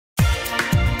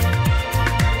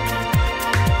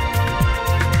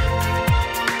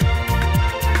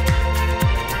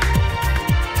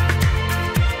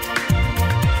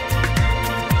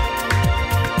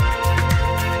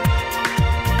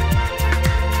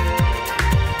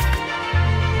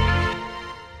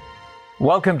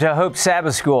Welcome to Hope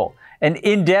Sabbath School, an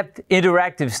in-depth,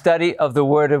 interactive study of the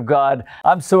Word of God.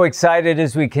 I'm so excited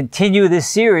as we continue this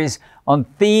series on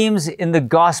themes in the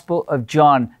Gospel of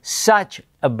John. Such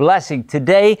a blessing.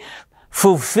 Today,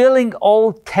 fulfilling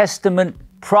Old Testament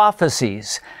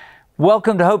prophecies.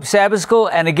 Welcome to Hope Sabbath School.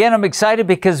 And again, I'm excited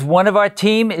because one of our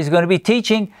team is going to be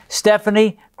teaching.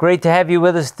 Stephanie, great to have you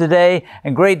with us today,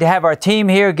 and great to have our team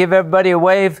here. Give everybody a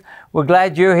wave. We're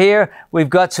glad you're here. We've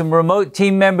got some remote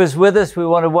team members with us we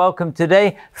want to welcome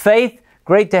today. Faith,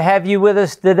 great to have you with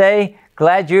us today.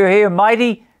 Glad you're here.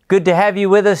 Mighty, good to have you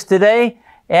with us today.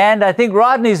 And I think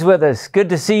Rodney's with us. Good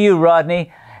to see you,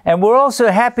 Rodney. And we're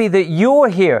also happy that you're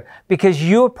here because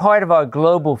you're part of our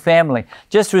global family.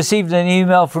 Just received an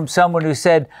email from someone who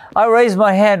said, I raise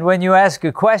my hand when you ask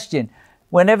a question,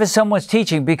 whenever someone's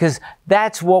teaching, because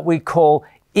that's what we call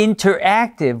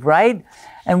interactive, right?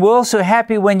 And we're also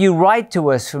happy when you write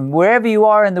to us from wherever you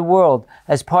are in the world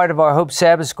as part of our Hope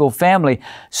Sabbath School family.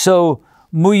 So,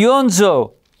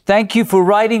 Muyonzo, thank you for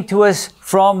writing to us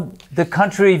from the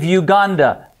country of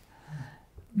Uganda.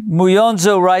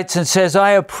 Muyonzo writes and says, I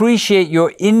appreciate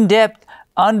your in-depth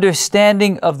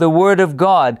understanding of the Word of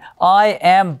God. I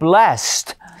am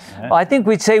blessed. Yeah. I think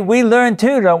we'd say we learn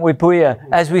too, don't we, Puya,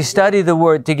 as we study the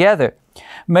Word together.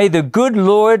 May the good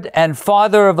Lord and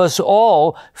Father of us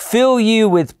all fill you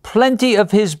with plenty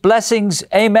of His blessings.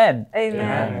 Amen.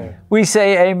 Amen. We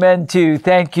say amen too.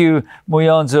 Thank you,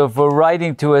 Muyonzo, for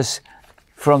writing to us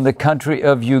from the country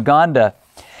of Uganda.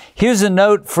 Here's a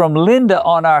note from Linda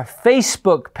on our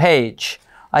Facebook page.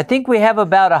 I think we have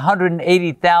about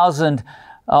 180,000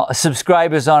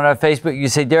 subscribers on our Facebook. You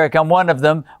say, Derek, I'm one of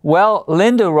them. Well,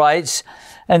 Linda writes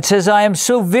and says, I am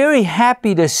so very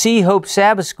happy to see Hope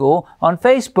Sabbath School on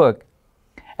Facebook.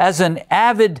 As an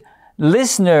avid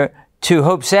listener to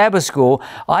Hope Sabbath School,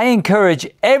 I encourage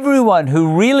everyone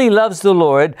who really loves the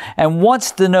Lord and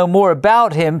wants to know more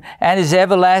about Him and His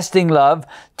everlasting love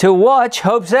to watch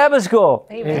Hope Sabbath School.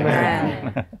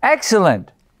 Amen.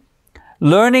 Excellent.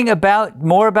 Learning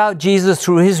more about Jesus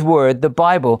through His Word, the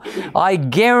Bible, I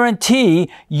guarantee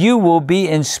you will be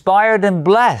inspired and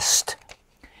blessed.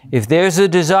 If there's a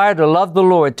desire to love the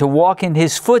Lord, to walk in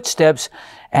His footsteps,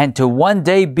 and to one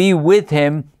day be with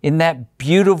Him in that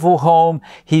beautiful home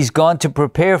He's gone to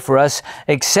prepare for us,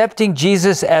 accepting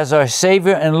Jesus as our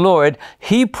Savior and Lord,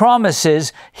 He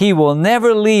promises He will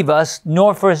never leave us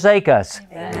nor forsake us.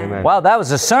 Amen. Wow, that was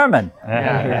a sermon.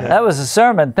 That was a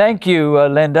sermon. Thank you,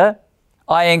 Linda.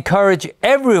 I encourage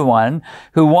everyone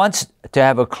who wants to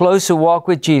have a closer walk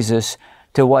with Jesus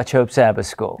to watch Hope Sabbath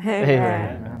School.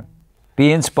 Amen.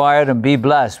 Be inspired and be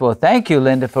blessed. Well, thank you,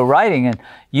 Linda, for writing. And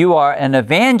you are an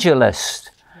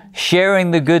evangelist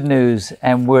sharing the good news.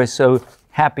 And we're so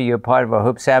happy you're part of our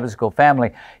Hope Sabbath School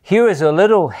family. Here is a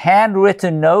little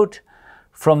handwritten note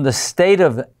from the state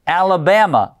of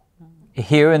Alabama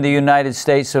here in the United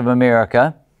States of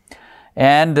America.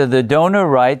 And the donor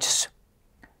writes,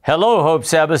 hello, Hope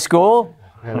Sabbath School.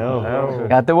 Hello.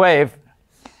 Got the wave.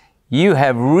 You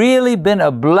have really been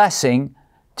a blessing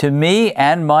to me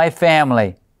and my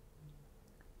family.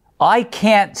 I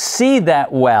can't see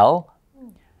that well,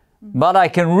 but I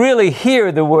can really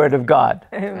hear the Word of God.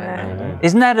 Amen.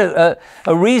 Isn't that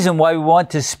a reason why we want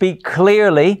to speak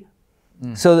clearly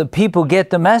so that people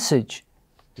get the message?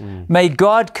 May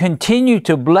God continue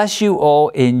to bless you all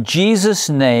in Jesus'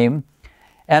 name,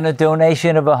 and a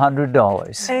donation of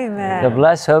 $100. Amen. To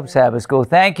bless Hope Sabbath School.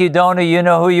 Thank you, donor. You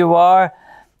know who you are.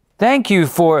 Thank you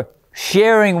for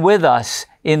sharing with us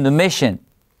in the mission.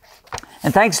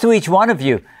 And thanks to each one of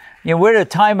you. You know, we're at a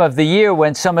time of the year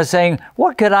when some are saying,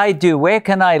 what could I do? Where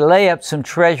can I lay up some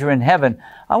treasure in heaven?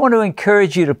 I want to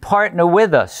encourage you to partner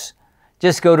with us.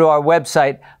 Just go to our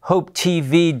website,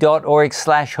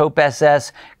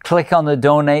 hopetv.org/hopess, click on the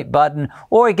donate button,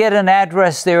 or get an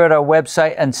address there at our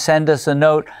website and send us a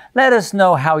note. Let us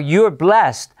know how you're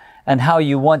blessed and how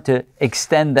you want to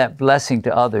extend that blessing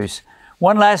to others.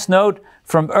 One last note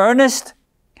from Ernest,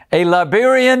 a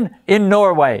Liberian in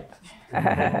Norway.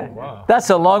 Wow.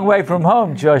 That's a long way from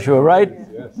home, Joshua, right?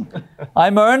 Yes.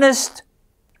 I'm Ernest,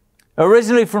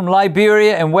 originally from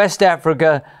Liberia in West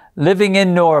Africa, living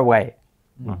in Norway.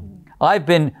 I've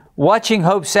been watching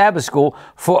Hope Sabbath School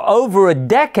for over a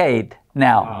decade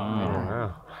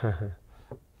now.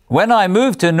 When I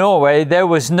moved to Norway, there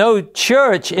was no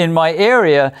church in my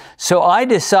area, so I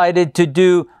decided to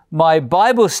do my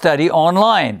Bible study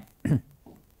online.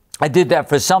 I did that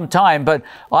for some time, but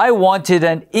I wanted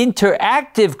an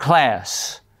interactive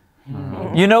class.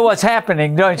 You know what's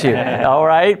happening, don't you? All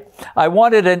right. I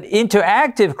wanted an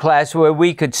interactive class where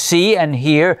we could see and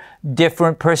hear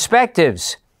different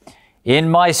perspectives.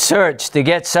 In my search to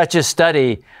get such a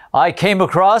study, I came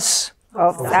across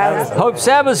Hope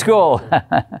Sabbath School,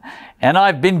 and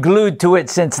I've been glued to it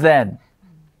since then.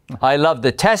 I love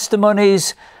the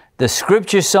testimonies, the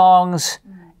scripture songs,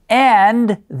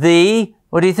 and the,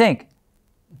 what do you think?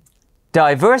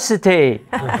 Diversity.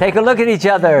 Take a look at each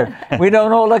other. We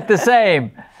don't all look the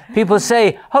same. People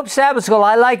say, Hope Sabbath School,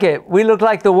 I like it. We look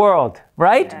like the world,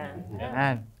 right?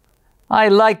 Yeah. I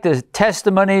like the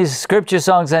testimonies, scripture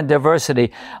songs, and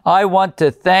diversity. I want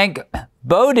to thank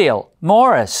Bodil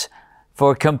Morris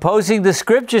for composing the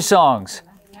scripture songs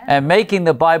and making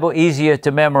the Bible easier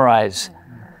to memorize.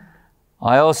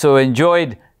 I also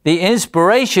enjoyed the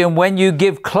inspiration when you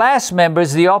give class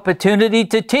members the opportunity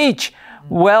to teach.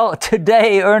 Well,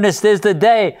 today, Ernest, is the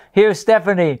day. Here's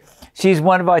Stephanie. She's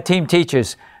one of our team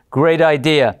teachers. Great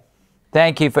idea.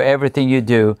 Thank you for everything you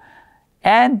do.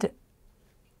 And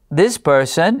this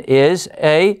person is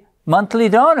a monthly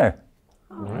donor.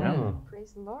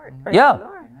 Praise the Lord. Yeah.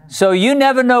 So you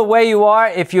never know where you are,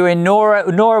 if you're in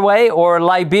Norway or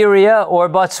Liberia or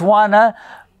Botswana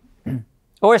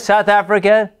or South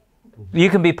Africa. You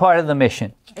can be part of the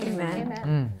mission.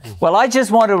 Amen. Well, I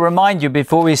just want to remind you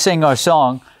before we sing our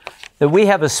song that we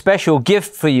have a special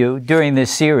gift for you during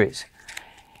this series.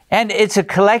 And it's a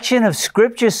collection of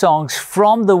scripture songs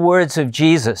from the words of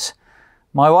Jesus.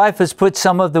 My wife has put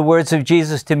some of the words of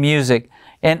Jesus to music.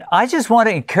 And I just want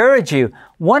to encourage you.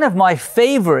 One of my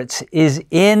favorites is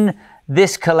in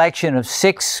this collection of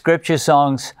 6 scripture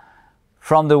songs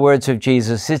from the words of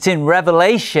Jesus. It's in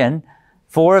Revelation.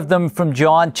 4 of them from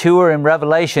John, 2 are in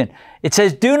Revelation. It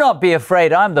says, do not be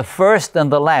afraid. I'm the first and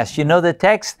the last. You know the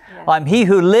text? Yes. I'm he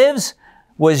who lives,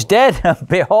 was dead, and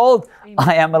behold,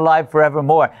 I am alive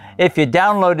forevermore. If you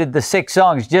downloaded the 6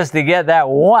 songs just to get that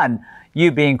one,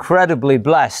 you'd be incredibly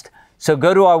blessed. So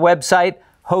go to our website,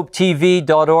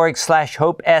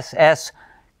 hopetv.org/hopess.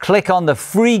 Click on the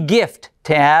free gift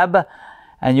tab,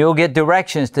 and you'll get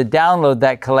directions to download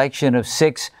that collection of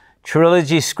 6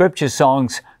 trilogy scripture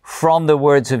songs from the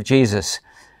words of Jesus.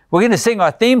 We're going to sing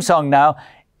our theme song now.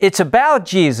 It's about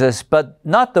Jesus, but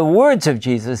not the words of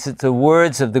Jesus. It's the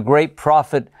words of the great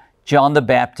prophet John the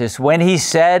Baptist when he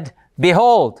said,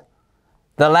 behold,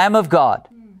 the Lamb of God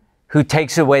who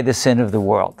takes away the sin of the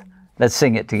world. Let's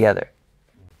sing it together.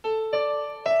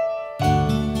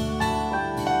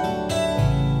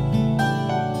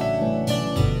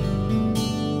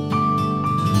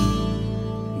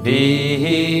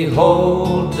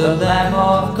 Behold the Lamb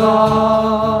of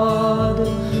God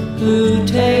who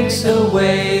takes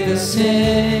away the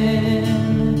sin,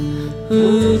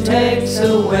 who takes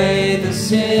away the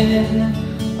sin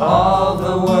of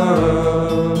the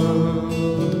world.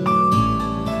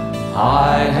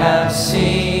 I have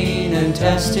seen and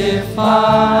testified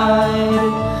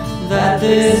that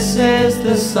this is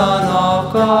the Son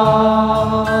of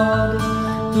God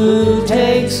who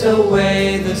takes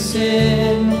away the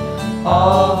sin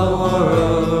of the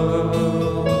world.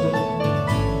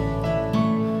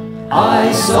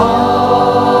 I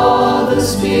saw the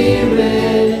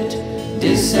Spirit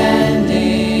descending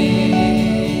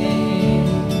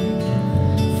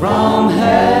from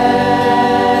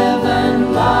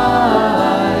heaven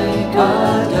like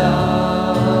a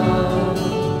dove.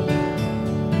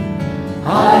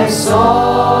 I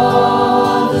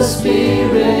saw the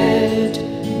Spirit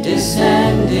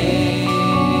descending,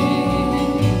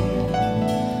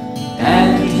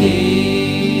 and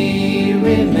He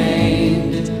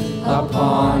remained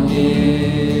upon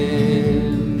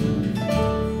him.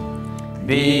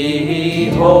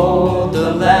 Behold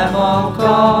the Lamb of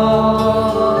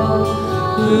God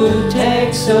who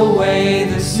takes away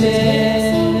the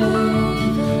sin,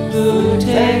 who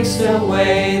takes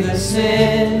away the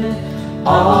sin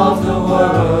of the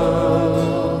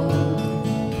world.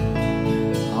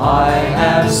 I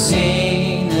have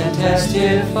seen and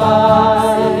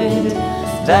testified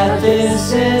that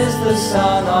this is the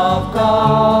Son of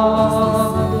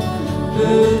God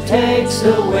who takes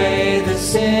away the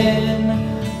sin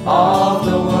of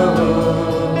the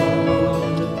world.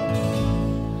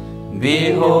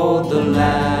 Behold the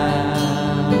Lamb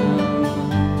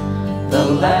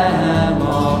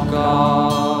of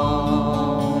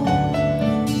God.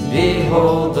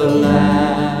 Behold the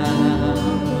Lamb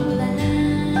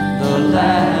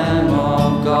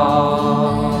of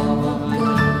God.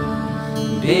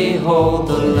 Behold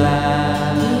the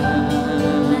Lamb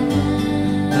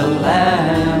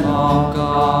of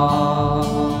God.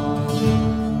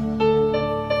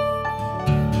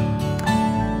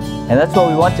 And that's what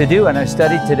we want to do in our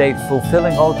study today,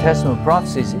 fulfilling Old Testament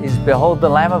prophecies, is behold the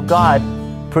Lamb of God,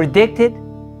 predicted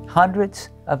hundreds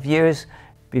of years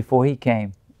before He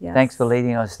came. Yes. Thanks for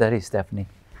leading our study, Stephanie.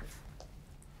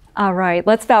 All right,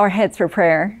 let's bow our heads for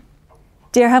prayer.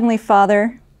 Dear Heavenly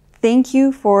Father, thank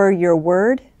you for your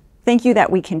word. Thank you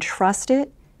that we can trust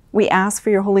it. We ask for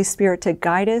your Holy Spirit to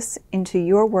guide us into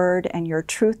your word and your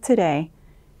truth today.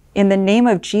 In the name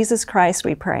of Jesus Christ,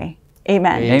 we pray.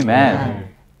 Amen. Amen.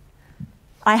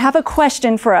 I have a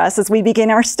question for us as we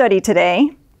begin our study today.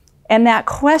 And that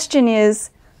question is,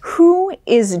 who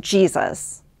is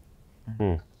Jesus?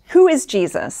 Who is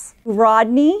Jesus?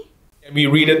 Rodney? Can we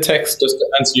read a text just to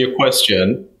answer your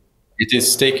question? It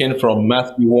is taken from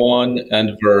Matthew 1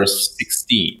 and verse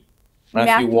 16.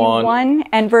 Matthew 1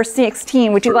 and verse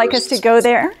 16. Would you like us to go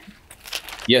there?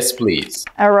 Yes, please.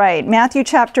 All right. Matthew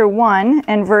chapter 1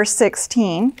 and verse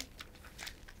 16.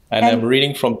 And I'm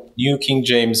reading from New King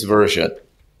James Version.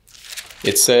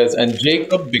 It says, "And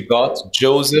Jacob begot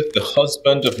Joseph, the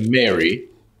husband of Mary,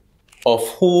 of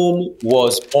whom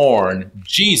was born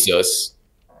Jesus,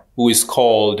 who is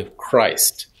called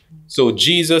Christ." So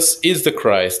Jesus is the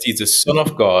Christ, he's the Son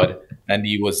of God, and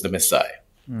he was the Messiah.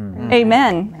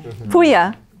 Amen.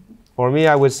 Puya. For me,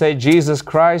 I would say Jesus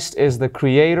Christ is the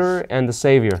Creator and the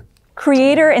Savior.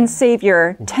 Creator and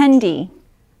Savior. Tendi.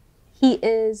 He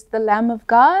is the Lamb of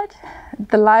God,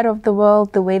 the light of the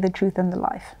world, the way, the truth, and the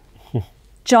life.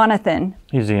 Jonathan.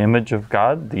 He's the image of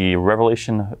God, the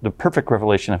revelation, the perfect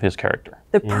revelation of his character.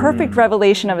 The perfect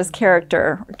revelation of his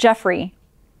character. Jeffrey.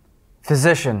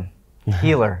 Physician,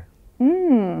 healer.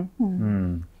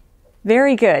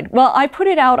 Very good. Well, I put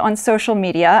it out on social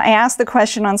media. I asked the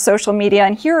question on social media,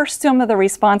 and here are some of the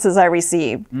responses I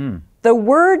received. The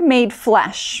Word made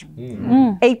flesh.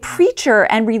 A preacher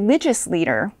and religious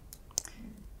leader.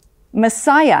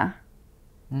 Messiah.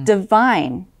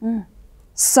 Divine.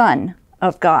 Son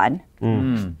of God.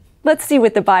 Let's see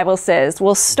what the Bible says.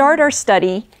 We'll start our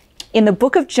study in the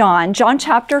book of John, John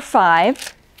chapter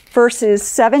 5, verses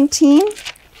 17,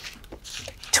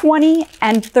 20,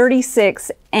 and 36.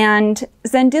 And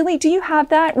Zendili, do you have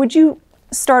that? Would you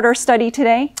start our study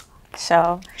today?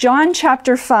 So, John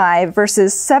chapter 5,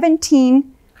 verses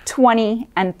 17, 20,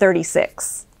 and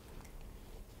 36.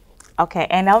 okay,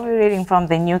 and I'll be reading from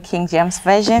the New King James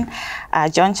Version,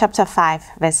 John chapter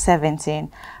 5, verse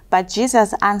 17. "But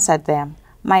Jesus answered them,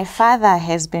 My Father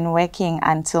has been working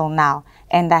until now,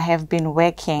 and I have been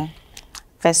working."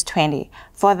 Verse 20.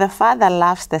 "For the Father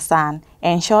loves the Son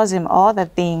and shows him all the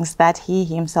things that he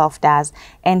himself does,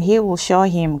 and he will show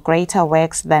him greater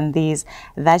works than these,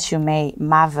 that you may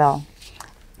marvel."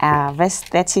 Verse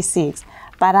 36.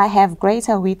 "But I have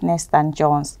greater witness than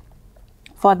John's.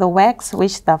 For the works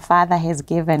which the Father has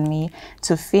given me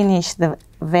to finish, the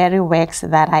very works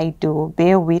that I do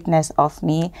bear witness of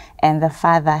me, and the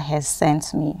Father has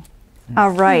sent me."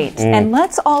 All right. And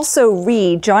let's also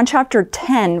read John chapter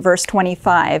 10, verse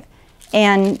 25.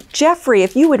 And Jeffrey,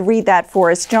 if you would read that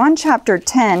for us, John chapter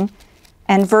 10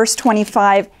 and verse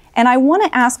 25. And I want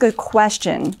to ask a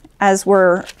question as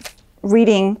we're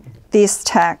reading this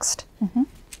text.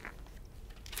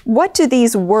 What do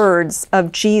these words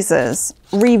of Jesus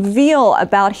reveal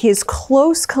about his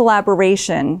close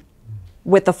collaboration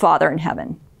with the Father in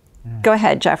heaven? Go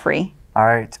ahead, Jeffrey. All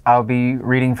right, I'll be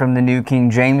reading from the New King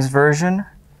James Version.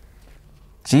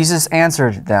 Jesus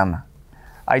answered them,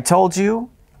 "I told you,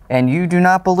 and you do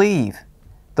not believe.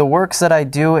 The works that I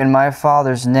do in my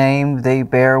Father's name, they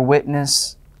bear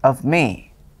witness of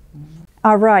me."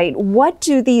 All right, what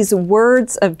do these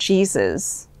words of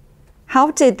Jesus,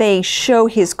 how did they show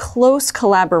his close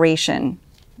collaboration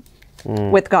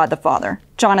with God the Father?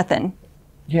 Jonathan.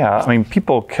 Yeah, I mean,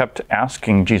 people kept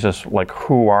asking Jesus, like,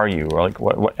 who are you? Or like,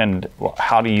 what, and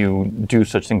how do you do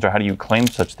such things? Or how do you claim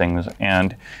such things?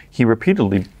 And he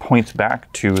repeatedly points back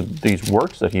to these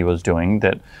works that he was doing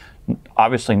that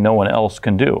obviously no one else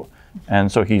can do.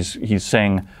 And so he's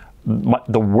saying,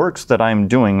 the works that I'm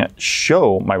doing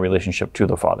show my relationship to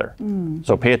the Father.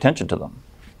 So pay attention to them.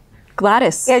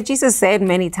 Gladys. Yeah, Jesus said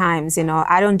many times,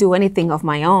 I don't do anything of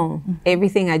my own.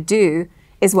 Everything I do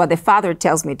is what the Father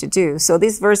tells me to do. So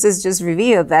these verses just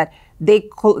reveal that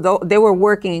they were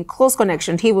working in close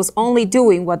connection. He was only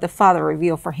doing what the Father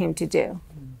revealed for him to do.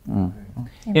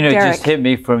 It just hit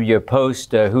me from your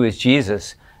post, Who is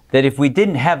Jesus? That if we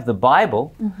didn't have the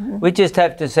Bible, we just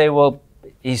have to say, well,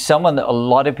 he's someone that a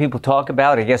lot of people talk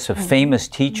about, I guess a famous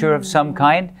teacher of some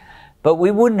kind, but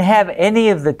we wouldn't have any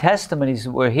of the testimonies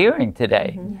that we're hearing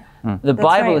today. The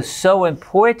Bible is so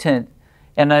important,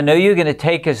 and I know you're going to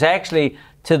take us actually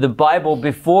to the Bible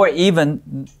before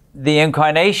even the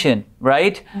incarnation,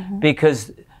 right?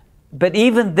 But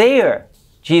even there,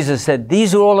 Jesus said,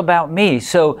 these are all about me.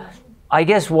 So I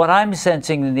guess what I'm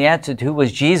sensing in the answer to who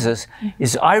was Jesus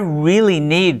is I really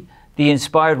need the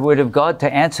inspired Word of God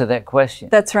to answer that question.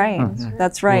 That's right.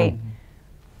 That's right.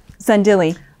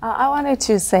 Zandili. I wanted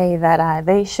to say that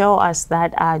they show us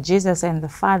that Jesus and the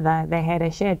Father, they had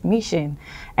a shared mission,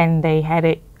 and they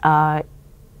had a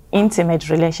intimate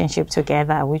relationship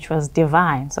together, which was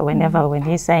divine. So when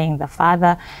he's saying the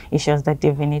Father, it shows the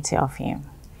divinity of him.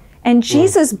 And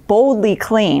Jesus boldly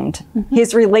claimed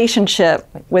his relationship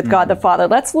with God the Father.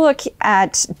 Let's look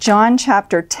at John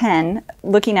chapter 10,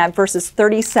 looking at verses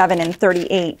 37 and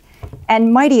 38.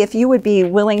 And Mighty, if you would be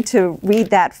willing to read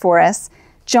that for us.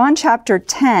 John chapter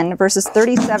 10, verses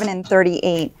 37 and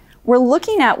 38. We're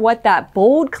looking at what that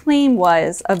bold claim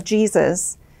was of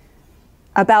Jesus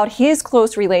about his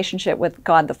close relationship with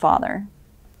God the Father.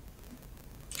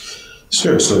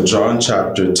 Sure. So John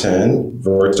chapter 10,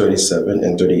 verse 37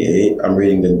 and 38, I'm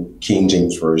reading the King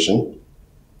James Version.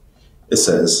 It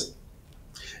says,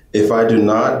 "If I do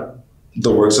not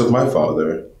the works of my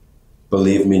Father,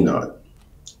 believe me not.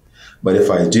 But if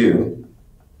I do,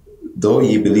 though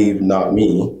ye believe not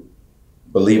me,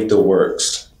 believe the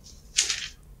works,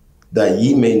 that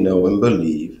ye may know and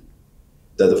believe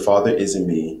that the Father is in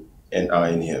me and I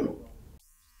in him."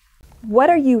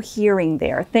 What are you hearing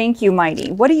there? Thank you,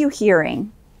 Mighty. What are you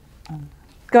hearing?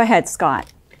 Go ahead,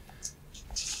 Scott.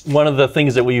 One of the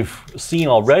things that we've seen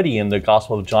already in the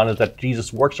Gospel of John is that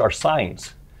Jesus' works are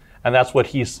signs. And that's what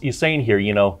he's saying here,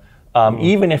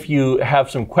 even if you have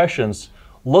some questions,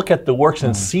 look at the works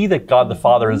and see that God the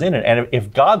Father is in it. And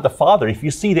if God the Father, if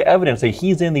you see the evidence that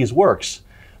he's in these works,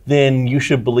 then you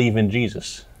should believe in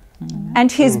Jesus.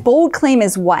 And his bold claim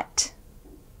is what?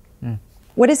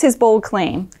 What is his bold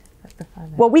claim?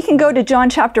 Well, we can go to John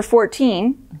chapter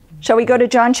 14. Shall we go to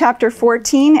John chapter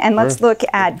 14? And let's look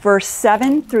at verse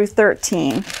 7 through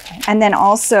 13. And then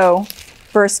also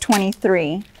verse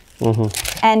 23.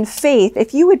 And Faith,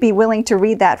 if you would be willing to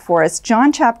read that for us.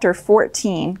 John chapter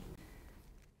 14.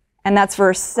 And that's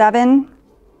verse 7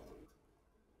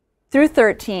 through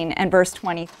 13 and verse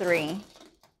 23.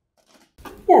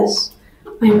 Yes,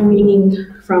 I'm reading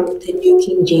from the New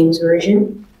King James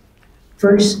Version,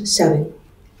 verse 7.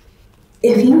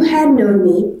 "If you had known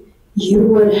me, you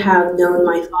would have known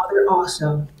my Father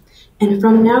also. And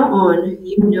from now on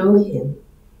you know him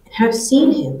and have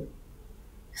seen him."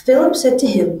 Philip said to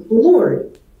him,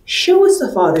 "Lord, show us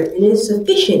the Father, and it is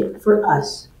sufficient for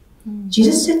us."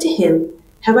 Jesus said to him,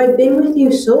 "Have I been with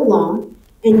you so long,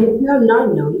 and yet you have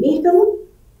not known me, Philip?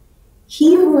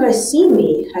 He who has seen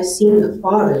me has seen the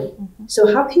Father.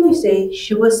 So how can you say,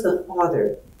 'Show us the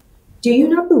Father'? Do you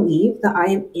not believe that I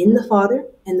am in the Father,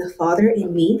 and the Father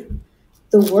in me?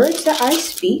 The words that I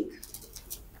speak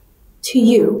to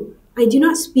you, I do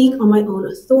not speak on my own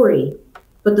authority,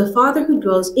 but the Father who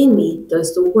dwells in me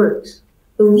does the works.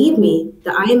 Believe me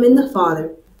that I am in the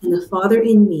Father, and the Father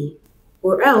in me.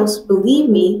 Or else believe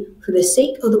me for the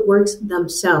sake of the works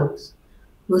themselves.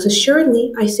 Most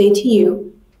assuredly, I say to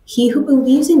you, he who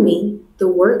believes in me, the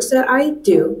works that I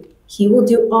do, he will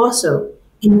do also,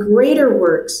 and greater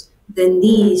works than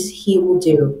these he will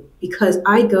do, because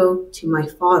I go to my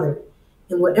Father.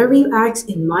 And whatever you ask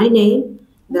in my name,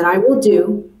 that I will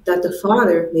do, that the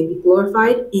Father may be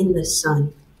glorified in the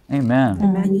Son." Amen.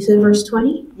 And you said verse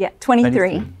 20? Yeah,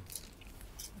 23.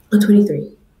 Oh,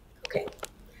 23. Okay.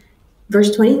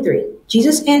 Verse 23.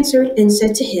 Jesus answered and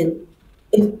said to him,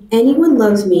 "If anyone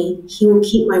loves me, he will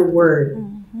keep my word,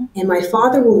 and my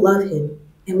Father will love him,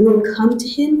 and we will come to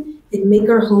him and make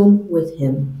our home with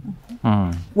him."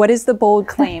 What is the bold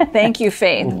claim? Thank you,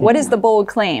 Faith. What is the bold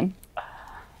claim?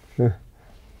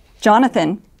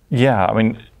 Jonathan. Yeah, I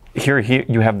mean, here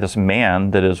you have this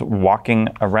man that is walking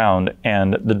around,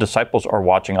 and the disciples are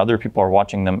watching, other people are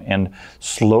watching them, and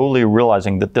slowly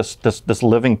realizing that this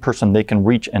living person they can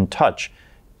reach and touch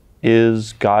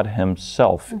is God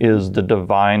himself, is the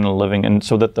divine living. And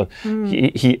so that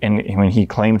he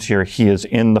claims here he is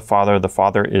in the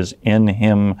Father is in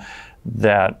him,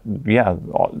 that,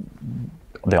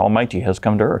 the Almighty has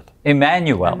come to earth.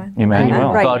 Emmanuel.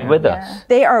 Right. God with us.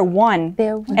 They are one.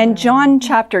 And John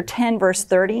chapter 10, verse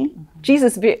 30,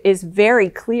 Jesus is very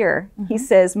clear. He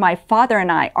says, "My Father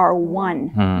and I are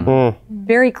one."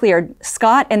 Very clear.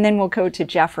 Scott, and then we'll go to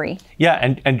Jeffrey. Yeah,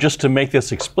 and just to make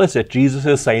this explicit, Jesus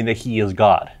is saying that he is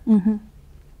God.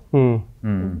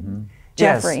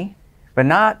 Jeffrey. Yes, but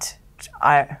not,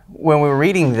 when we're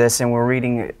reading this and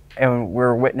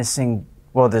we're witnessing,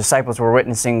 well, the disciples were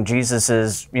witnessing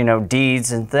Jesus's,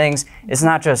 deeds and things. It's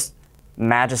not just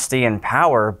majesty and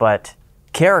power, but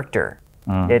character.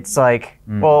 It's like,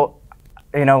 well,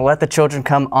 let the children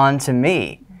come unto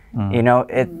me.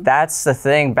 That's the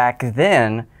thing. Back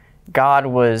then, God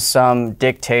was some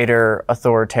dictator,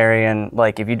 authoritarian.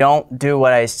 Like, if you don't do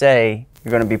what I say,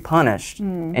 you're going to be punished.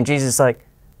 And Jesus is like,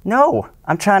 no,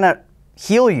 I'm trying to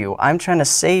heal you. I'm trying to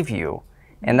save you.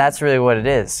 And that's really what it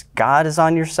is. God is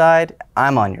on your side.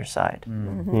 I'm on your side.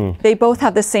 They both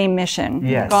have the same mission,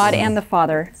 Yes. God and the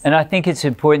Father. And I think it's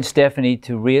important, Stephanie,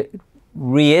 to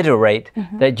reiterate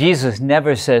that Jesus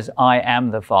never says, I am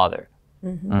the Father.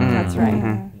 That's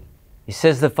right. He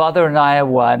says, the Father and I are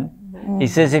one. He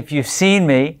says, if you've seen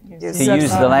me, to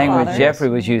use the language Father. Jeffrey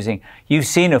was using, you've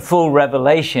seen a full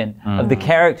revelation of the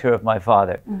character of my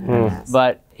Father.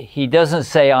 But he doesn't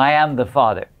say, I am the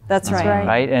Father. That's right.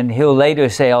 Right? And he'll later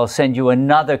say, I'll send you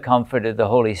another comforter, the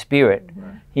Holy Spirit.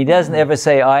 He doesn't ever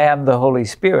say, I am the Holy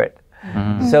Spirit.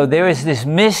 So there is this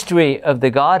mystery of the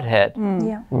Godhead.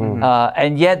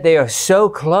 And yet they are so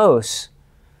close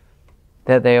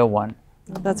that they are one.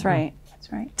 That's right.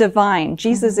 That's right. Divine.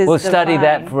 Jesus is We'll divine. study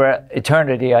that for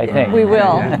eternity, I think. We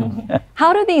will.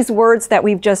 How do these words that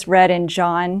we've just read in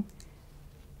John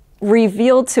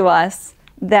reveal to us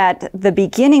that the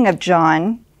beginning of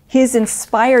John, his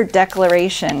inspired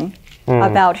declaration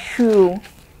about who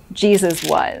Jesus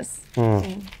was?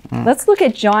 Let's look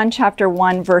at John chapter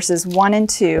 1, verses 1 and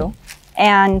 2.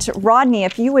 And Rodney,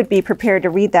 if you would be prepared to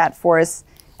read that for us.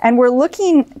 And we're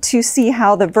looking to see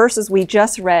how the verses we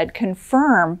just read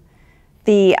confirm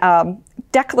the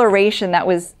declaration that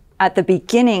was at the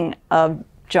beginning of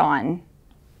John.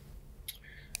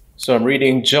 So I'm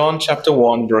reading John chapter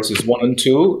 1, verses 1 and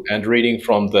 2, and reading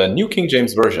from the New King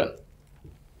James Version.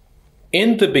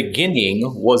 In the beginning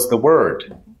was the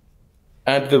Word,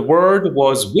 and the Word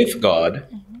was with God,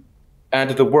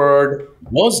 and the Word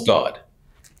was God.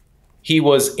 He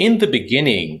was in the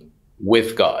beginning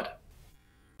with God.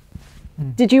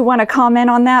 Did you want to comment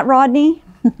on that, Rodney?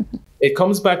 It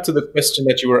comes back to the question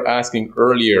that you were asking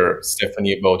earlier,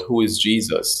 Stephanie, about who is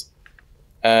Jesus.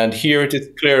 And here it is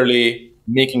clearly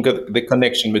making the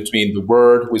connection between the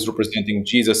Word, who is representing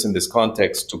Jesus in this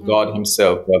context, to God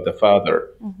himself, God the Father.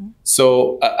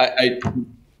 So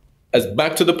as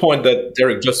back to the point that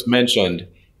Derek just mentioned,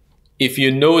 if you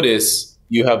notice,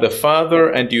 you have the Father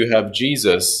and you have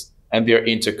Jesus, and they're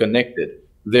interconnected.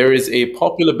 There is a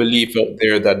popular belief out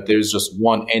there that there's just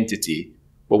one entity.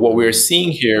 But what we're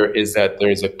seeing here is that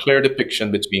there is a clear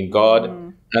depiction between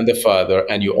God and the Father.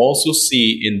 And you also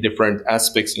see in different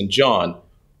aspects in John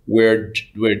where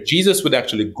Jesus would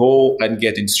actually go and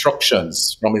get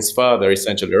instructions from his Father.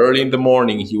 Essentially, early in the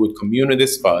morning, he would commune with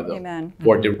his Father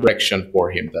for direction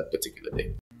for him that particular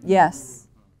day. Yes.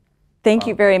 Thank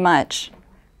you very much.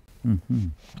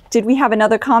 Did we have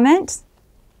another comment?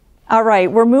 All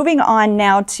right, we're moving on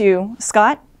now to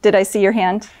Scott. Did I see your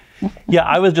hand? Yeah,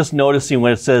 I was just noticing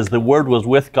when it says the Word was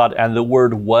with God and the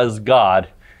Word was God.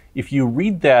 If you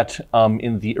read that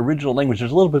in the original language,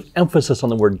 there's a little bit of emphasis on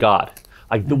the word God.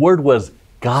 Like the Word was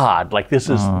God. Like this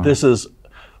is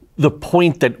the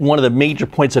point, that one of the major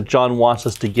points that John wants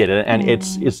us to get, and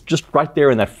it's just right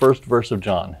there in that first verse of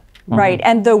John. Right,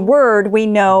 and the Word, we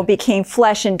know, became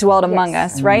flesh and dwelt among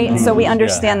us, right? And so we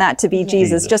understand that to be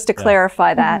Jesus, just to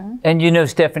clarify that. And you know,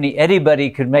 Stephanie, anybody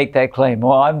could make that claim.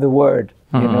 Well, I'm the Word.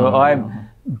 You know,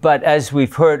 but as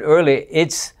we've heard earlier,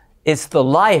 it's the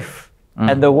life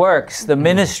and the works, the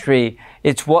ministry.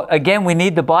 It's what, again, we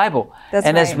need the Bible.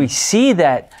 And as we see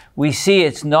that, we see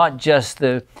it's not just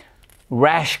the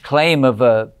rash claim of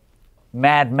a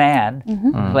madman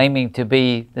claiming to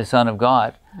be the Son of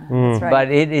God, but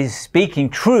it is speaking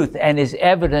truth and is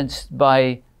evidenced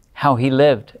by how he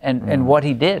lived and what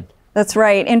he did. That's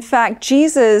right. In fact,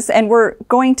 Jesus, and we're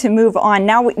going to move on.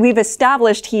 Now we've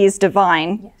established he is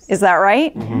divine. Yes. Is that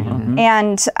right?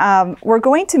 And we're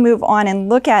going to move on and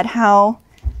look at how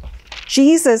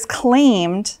Jesus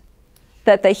claimed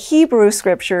that the Hebrew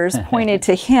scriptures pointed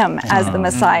to him as the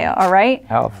Messiah, all right?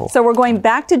 Powerful. So we're going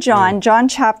back to John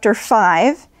chapter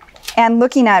 5, and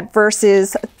looking at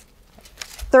verses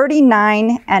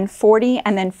 39 and 40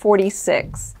 and then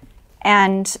 46.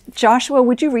 And Joshua,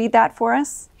 would you read that for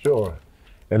us? Sure.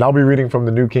 And I'll be reading from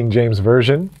the New King James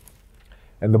Version.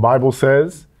 And the Bible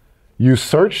says, "You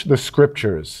search the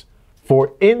scriptures,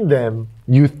 for in them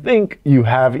you think you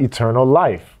have eternal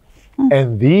life.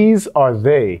 And these are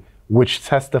they which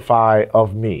testify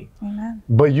of me. Amen.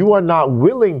 But you are not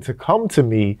willing to come to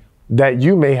me that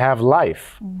you may have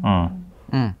life."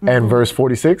 And verse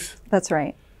 46, That's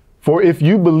right. "For if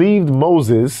you believed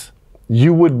Moses,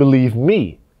 you would believe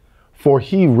me, for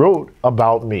he wrote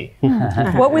about me."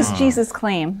 What was Jesus'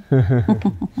 claim?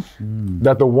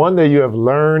 That the one that you have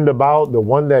learned about, the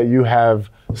one that you have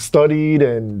studied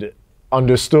and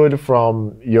understood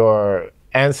from your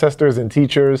ancestors and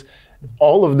teachers,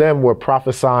 all of them were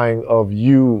prophesying of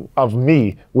you, of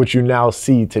me, which you now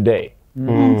see today.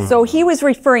 So he was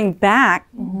referring back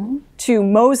to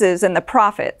Moses and the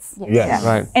prophets. Yes.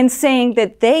 Right. And saying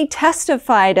that they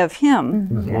testified of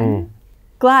him.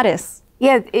 Gladys.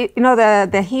 Yeah,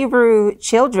 the Hebrew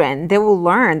children, they will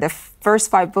learn the first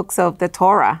 5 books of the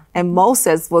Torah, and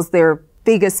Moses was their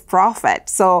biggest prophet.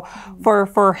 So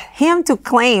for him to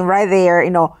claim right there,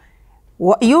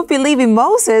 you believe in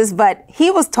Moses, but he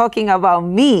was talking about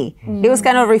me. He was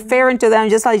kind of referring to them,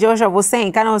 just like Joshua was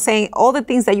saying, kind of saying all the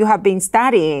things that you have been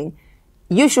studying,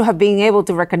 you should have been able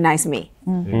to recognize me.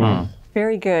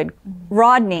 Very good.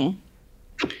 Rodney.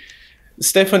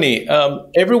 Stephanie,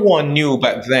 everyone knew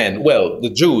back then, well, the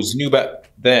Jews knew back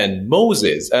then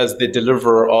Moses as the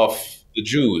deliverer of the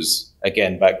Jews,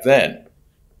 again, back then.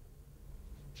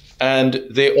 And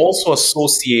they also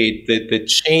associate the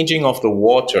changing of the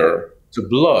water to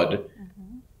blood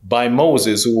by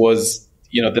Moses, who was,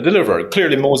 the deliverer.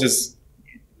 Clearly, Moses,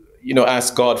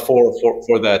 asked God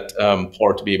for that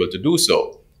power to be able to do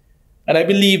so. And I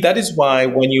believe that is why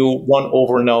when you run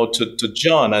over now to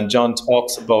John, and John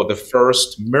talks about the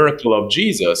first miracle of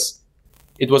Jesus,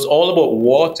 it was all about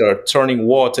water, turning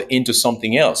water into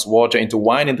something else, water into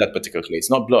wine in that particular case,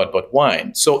 not blood, but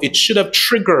wine. So it should have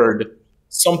triggered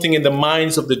something in the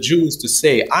minds of the Jews to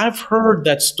say, I've heard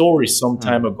that story some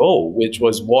time ago, which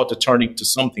was water turning to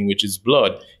something, which is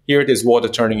blood. Here it is water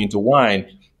turning into wine.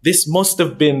 This must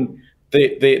have been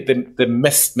the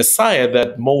Messiah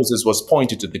that Moses was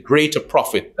pointing to, the greater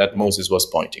prophet that Moses was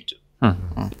pointing to.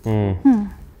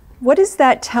 What does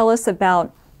that tell us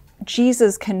about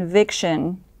Jesus'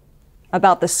 conviction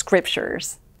about the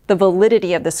scriptures, the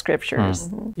validity of the scriptures?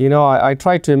 I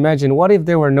try to imagine, what if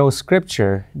there were no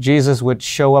scripture? Jesus would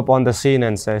show up on the scene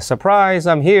and say, surprise,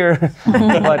 I'm here.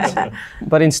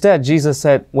 but instead, Jesus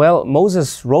said, well,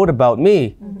 Moses wrote about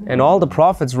me, and all the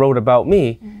prophets wrote about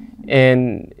me.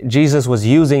 And Jesus was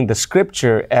using the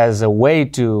scripture as a way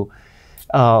to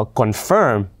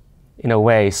confirm, in a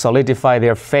way, solidify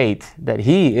their faith that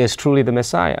he is truly the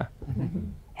Messiah.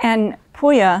 And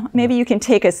Puya, maybe you can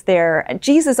take us there.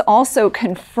 Jesus also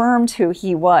confirmed who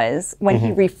he was when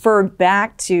he referred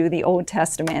back to the Old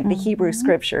Testament, the Hebrew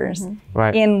scriptures.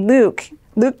 Right. In Luke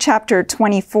chapter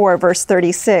 24, verse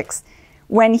 36,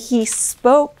 when he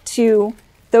spoke to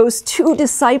those 2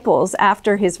 disciples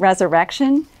after his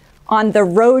resurrection on the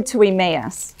road to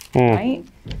Emmaus, right?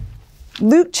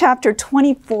 Luke chapter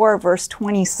 24, verse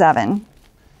 27.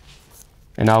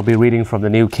 And I'll be reading from the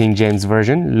New King James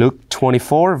Version, Luke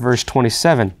 24, verse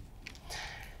 27.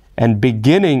 And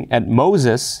beginning at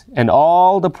Moses and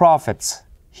all the prophets,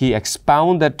 he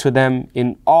expounded to them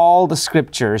in all the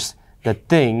scriptures the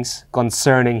things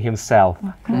concerning himself.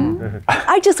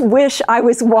 I just wish I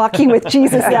was walking with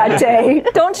Jesus that day,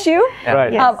 don't you?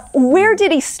 Right. Where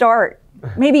did he start?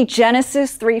 Maybe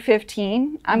Genesis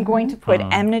 3:15. I'm going to put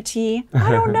enmity.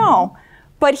 I don't know.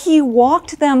 But he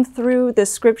walked them through the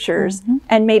scriptures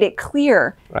and made it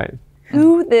clear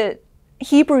who the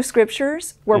Hebrew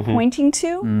scriptures were pointing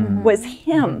to was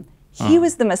him. He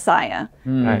was the Messiah.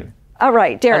 Right. All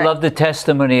right, Derek. I love the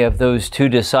testimony of those 2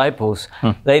 disciples.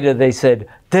 Later they said,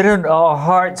 didn't our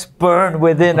hearts burn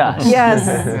within us?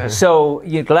 Yes. So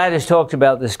Gladys talked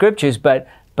about the scriptures, but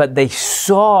they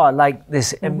saw like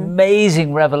this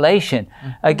amazing revelation.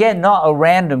 Again, not a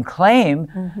random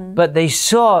claim, but they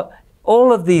saw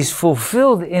all of these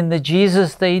fulfilled in the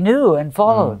Jesus they knew and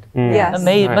followed. Yes.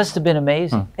 It must have been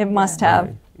amazing. It must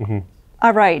have.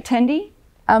 All right, Tendi?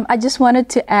 I just wanted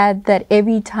to add that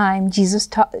every time Jesus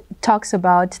talks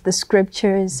about the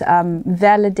scriptures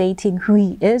validating who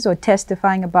he is or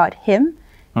testifying about him,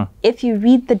 if you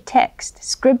read the text,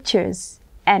 scriptures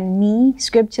and me,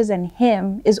 scriptures and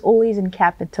him is always in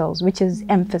capitals, which is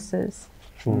emphasis.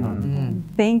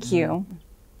 Thank you.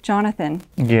 Jonathan?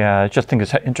 Yeah, I just think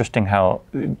it's interesting how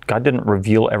God didn't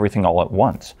reveal everything all at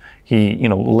once. He,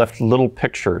 left little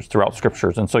pictures throughout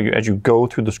scriptures, and so as you go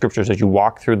through the scriptures, as you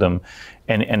walk through them,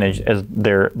 and as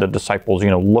the disciples,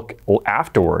 look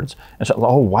afterwards and say,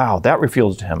 "Oh, wow, that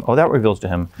reveals to him. Oh, that reveals to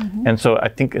him." And so I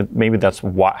think maybe that's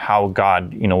how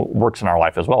God, works in our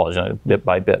life as well, as bit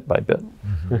by bit by bit.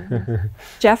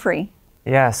 Jeffrey?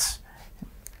 Yes.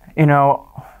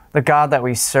 The God that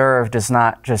we serve does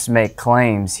not just make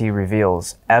claims, he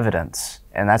reveals evidence.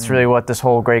 And that's really what this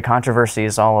whole great controversy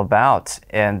is all about.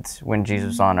 And when Jesus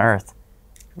was on earth,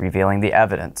 revealing the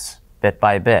evidence bit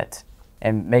by bit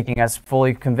and making us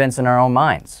fully convinced in our own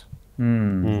minds.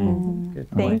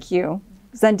 Thank you.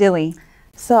 Zandili?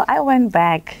 So I went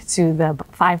back to the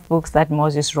 5 books that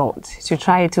Moses wrote to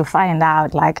try to find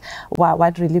out like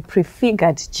what really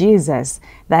prefigured Jesus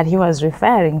that he was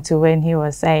referring to when he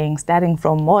was saying starting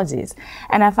from Moses.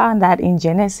 And I found that in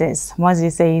Genesis,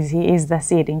 Moses says he is the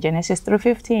seed in Genesis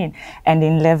 3:15, and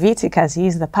in Leviticus he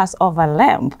is the Passover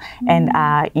lamb, and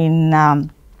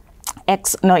in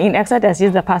Exodus,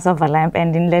 he's the Passover lamb,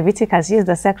 and in Leviticus, he's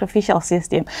the sacrificial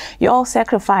system. You all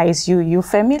sacrifice, you're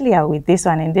familiar with this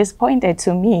one, and this pointed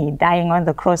to me dying on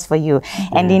the cross for you.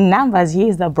 And in Numbers, he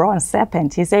is the bronze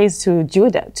serpent. He says to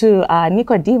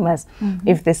Nicodemus,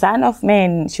 if the Son of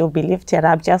Man should be lifted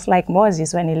up, just like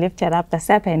Moses, when he lifted up the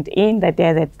serpent in the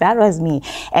desert, that was me.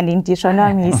 And in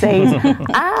Deuteronomy, he says,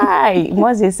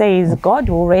 Moses says, God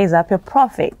will raise up a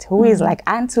prophet who is like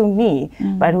unto me,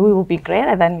 but who will be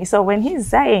greater than me. So when he's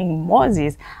saying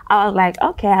Moses, I was like,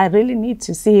 okay, I really need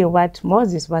to see what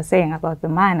Moses was saying about the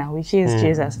manna, which is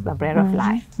Jesus, the bread of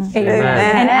life. Amen.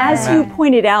 And as you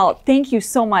pointed out, thank you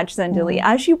so much, Zenduli.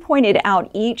 As you pointed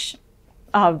out, each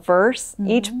verse,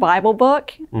 each Bible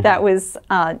book that was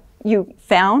you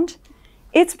found,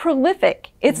 it's prolific.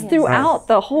 It's throughout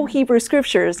the whole Hebrew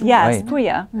Scriptures. Yes,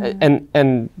 Puya.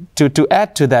 And to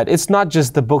add to that, it's not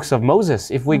just the books of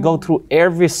Moses. If we go through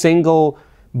every single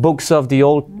books of the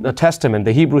Old Testament,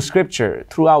 the Hebrew Scripture,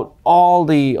 throughout all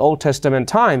the Old Testament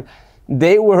time,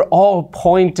 they were all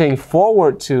pointing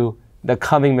forward to the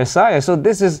coming Messiah. So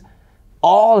this is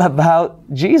all about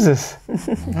Jesus.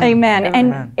 Amen.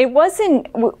 And it wasn't,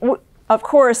 of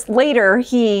course, later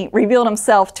he revealed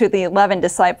himself to the 11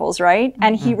 disciples, right?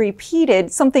 And he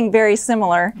repeated something very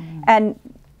similar. And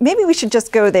maybe we should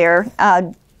just go there.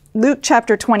 Luke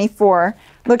chapter 24,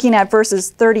 looking at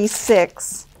verses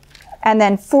 36 and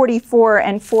then 44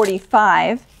 and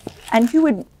 45.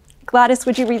 And Gladys,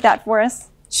 would you read that for us?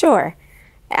 Sure.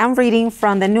 I'm reading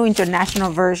from the New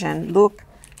International Version, Luke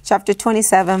chapter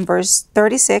 27, verse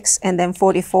 36, and then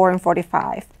 44 and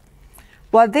 45.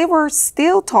 While they were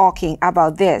still talking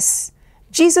about this,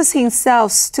 Jesus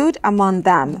himself stood among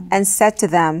them and said to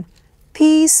them,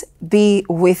 "Peace be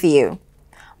with you."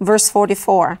 Verse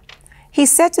 44, he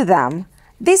said to them,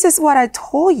 "This is what I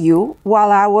told you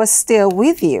while I was still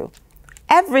with you.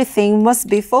 Everything must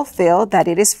be fulfilled that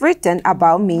it is written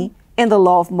about me in the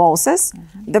law of Moses,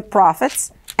 the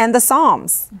prophets, and the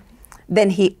Psalms." Then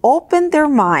he opened their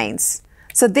minds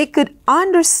so they could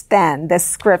understand the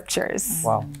Scriptures.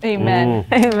 Wow. Amen.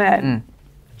 Amen.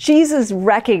 Jesus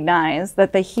recognized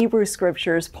that the Hebrew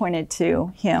Scriptures pointed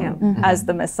to him as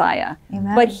the Messiah.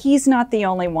 But he's not the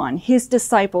only one. His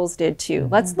disciples did too.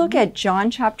 Let's look at John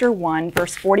chapter 1,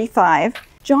 verse 45.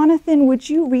 Jonathan, would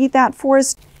you read that for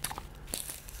us?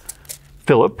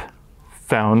 Philip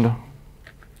found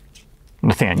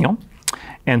Nathanael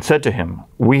and said to him,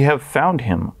 "We have found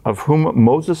him of whom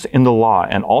Moses in the law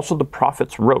and also the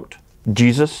prophets wrote,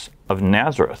 Jesus of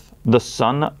Nazareth, the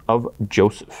son of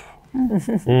Joseph."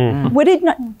 What did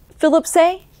Philip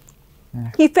say?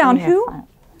 He found who?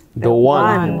 The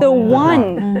one. The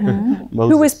one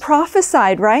who was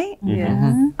prophesied, right?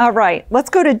 All right, let's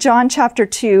go to John chapter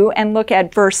 2 and look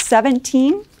at verse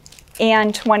 17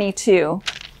 and 22.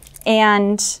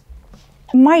 And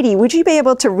Mighty, would you be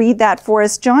able to read that for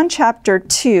us? John chapter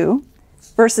 2,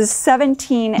 verses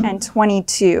 17 and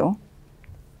 22.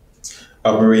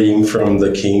 I'm reading from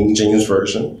the King James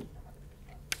Version.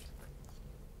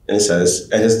 And it says,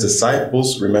 "And his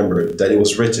disciples remembered that it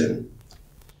was written,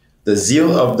 'The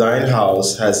zeal of thine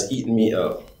house has eaten me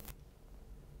up.'"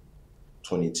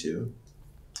 22.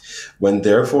 "When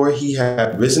therefore he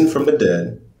had risen from the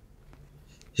dead,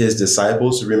 his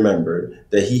disciples remembered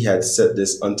that he had said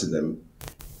this unto them,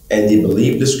 and they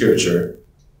believed the scripture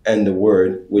and the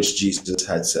word which Jesus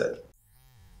had said."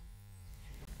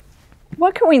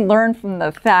 What can we learn from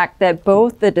the fact that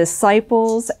both the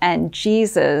disciples and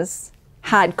Jesus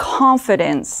had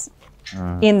confidence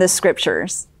in the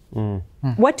Scriptures?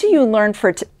 What do you learn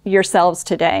for yourselves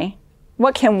today?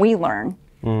 What can we learn?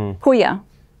 Puya.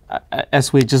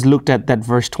 As we just looked at that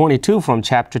verse 22 from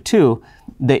chapter 2,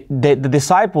 the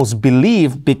disciples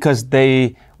believed because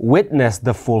they witnessed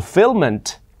the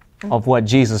fulfillment of what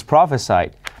Jesus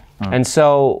prophesied. And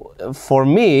so for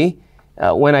me,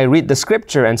 when I read the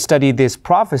scripture and study these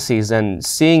prophecies and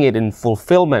seeing it in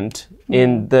fulfillment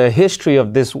in the history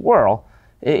of this world,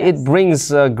 it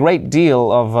brings a great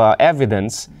deal of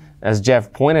evidence, as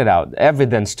Jeff pointed out,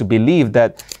 evidence to believe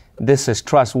that this is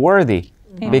trustworthy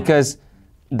because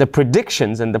the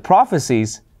predictions and the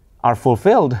prophecies are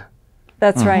fulfilled.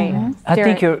 That's right. I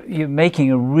think you're making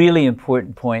a really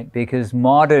important point because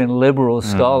modern liberal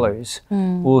scholars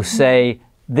will say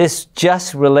this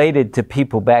just related to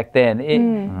people back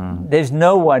then. There's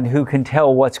no one who can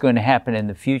tell what's going to happen in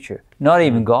the future, not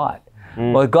even God.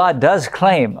 Well, God does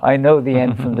claim, I know the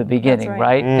end from the beginning,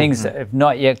 right? Things that have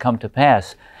not yet come to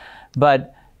pass.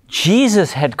 But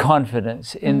Jesus had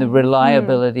confidence in the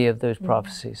reliability of those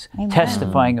prophecies,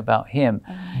 testifying about Him.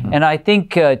 And I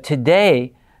think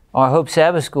today, our Hope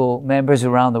Sabbath School members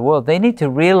around the world, they need to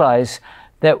realize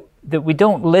that we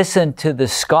don't listen to the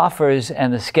scoffers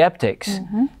and the skeptics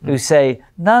who say,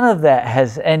 none of that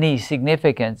has any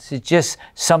significance. It's just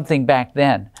something back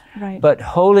then. Right. But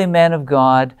holy men of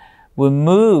God were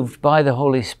moved by the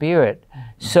Holy Spirit.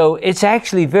 So it's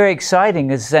actually very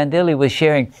exciting, as Zandili was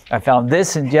sharing. I found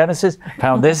this in Genesis,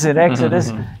 found this in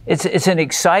Exodus. It's an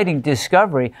exciting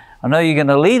discovery. I know you're going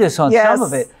to lead us on some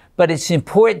of it, but it's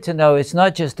important to know it's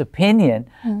not just opinion,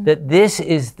 that this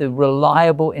is the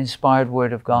reliable, inspired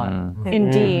Word of God.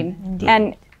 Indeed.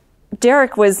 And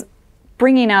Derek was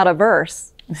bringing out a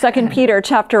verse, 2 Peter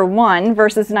chapter 1,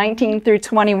 verses 19 through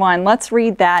 21. Let's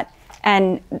read that.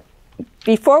 And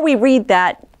before we read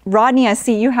that, Rodney, I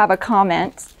see you have a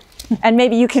comment, and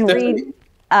maybe you can read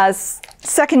 2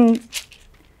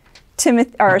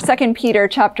 Peter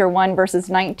chapter 1, verses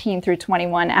 19 through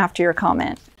 21 after your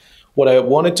comment. What I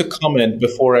wanted to comment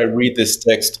before I read this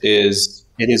text is,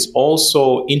 it is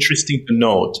also interesting to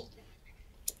note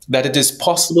that it is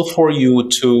possible for you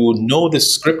to know the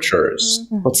scriptures,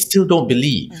 but still don't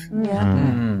believe.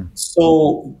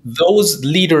 So those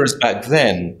leaders back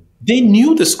then, they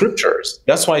knew the scriptures.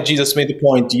 That's why Jesus made the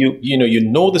point, you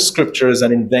know the scriptures,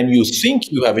 and in them you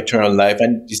think you have eternal life,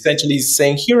 and essentially he's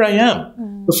saying, here I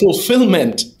am, the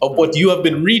fulfillment of what you have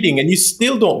been reading, and you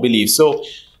still don't believe. So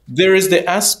there is the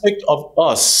aspect of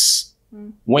us,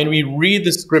 when we read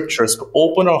the scriptures, to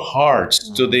open our hearts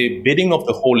to the bidding of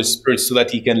the Holy Spirit so that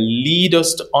He can lead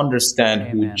us to understand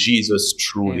who Jesus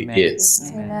truly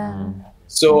is.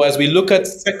 So as we look at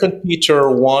 2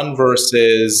 Peter 1,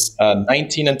 verses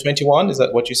 19 and 21, is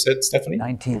that what you said, Stephanie?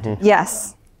 19.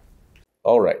 Yes.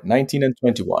 All right, 19 and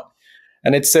 21.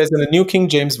 And it says in the New King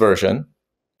James Version,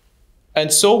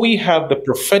 and so we have the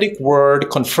prophetic word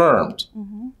confirmed,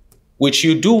 which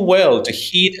you do well to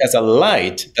heed as a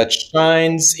light that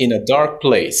shines in a dark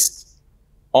place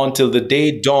until the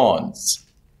day dawns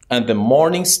and the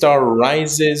morning star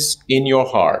rises in your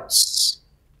hearts.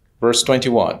 Verse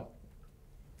 21.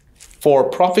 For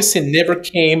prophecy never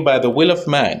came by the will of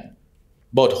man,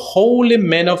 but holy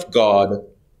men of God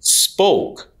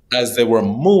spoke as they were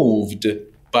moved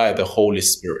by the Holy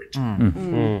Spirit.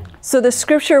 So the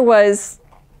scripture was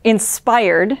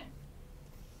inspired.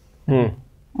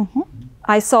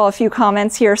 I saw a few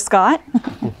comments here, Scott.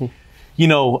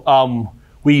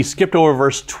 We skipped over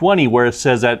verse 20 where it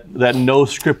says that no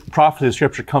prophecy of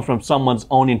Scripture comes from someone's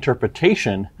own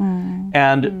interpretation.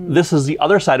 And this is the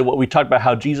other side of what we talked about,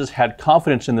 how Jesus had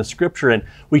confidence in the Scripture. And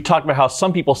we talked about how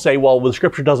some people say, well, the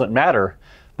Scripture doesn't matter.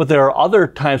 But there are other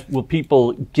times where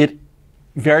people get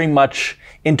very much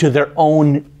into their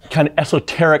own kind of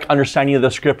esoteric understanding of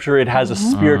the Scripture. It has a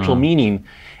spiritual meaning.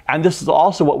 And this is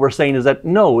also what we're saying is that,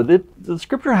 no, the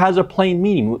Scripture has a plain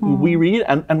meaning. We read it,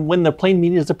 and when the plain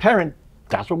meaning is apparent,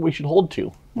 that's what we should hold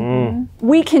to.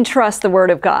 We can trust the Word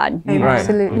of God.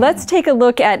 Absolutely. Let's take a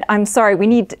look at, I'm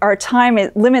sorry, our time,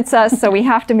 it limits us, so we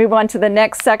have to move on to the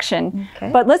next section.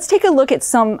 But let's take a look at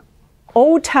some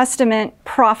Old Testament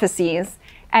prophecies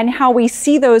and how we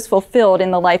see those fulfilled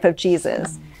in the life of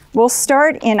Jesus. We'll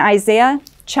start in Isaiah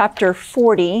chapter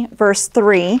 40, verse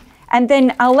 3, and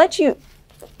then I'll let you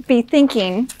be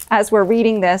thinking, as we're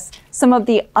reading this, some of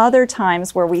the other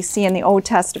times where we see in the Old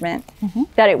Testament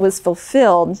that it was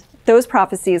fulfilled, those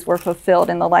prophecies were fulfilled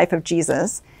in the life of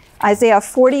Jesus. Isaiah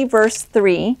 40, verse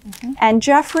 3. And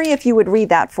Jeffrey, if you would read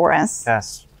that for us.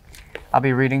 Yes. I'll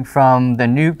be reading from the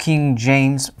New King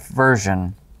James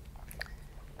Version.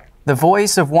 The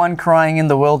voice of one crying in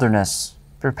the wilderness,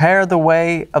 prepare the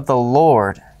way of the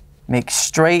Lord, make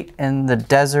straight in the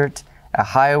desert a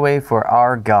highway for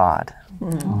our God.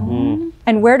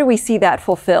 And where do we see that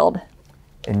fulfilled?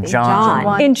 In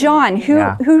John. In John.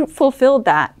 Who fulfilled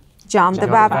that? John the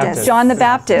Baptist. John the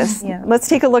Baptist. Let's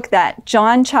take a look at that.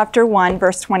 John chapter 1,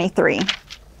 verse 23.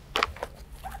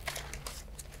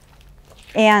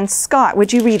 And Scott,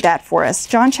 would you read that for us?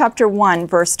 John chapter 1,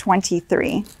 verse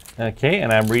 23. Okay,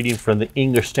 and I'm reading from the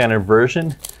English Standard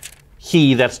Version.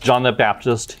 He, that's John the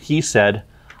Baptist, he said,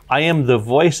 I am the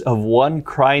voice of one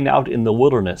crying out in the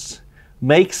wilderness.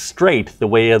 Make straight the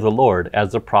way of the Lord,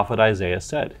 as the prophet Isaiah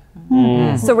said.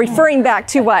 So referring back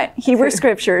to what? Hebrew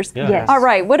Scriptures. Yes. All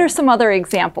right, what are some other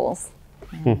examples?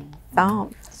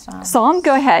 Psalms. Psalm,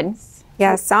 go ahead.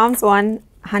 Yeah, Psalms 1,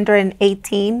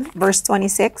 118, verse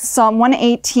 26. Psalm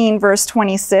 118, verse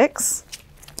 26.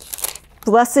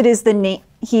 Blessed is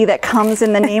he that comes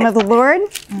in the name of the Lord.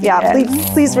 Yeah,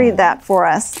 please read that for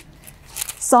us.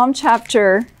 Psalm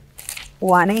chapter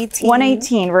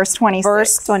 118, verse 26.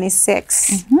 Verse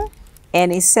 26.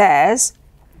 And it says,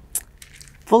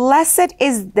 Blessed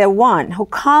is the one who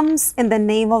comes in the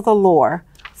name of the Lord.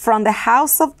 From the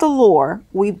house of the Lord,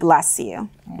 we bless you.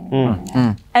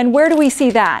 And where do we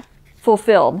see that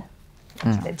fulfilled?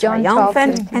 The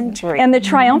triumphant entry. And the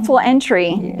triumphal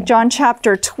entry, John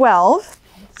chapter 12,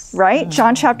 right?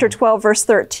 John chapter 12, verse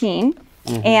 13.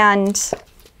 And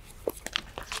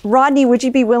Rodney, would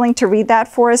you be willing to read that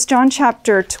for us? John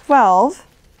chapter 12,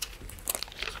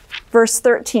 verse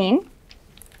 13.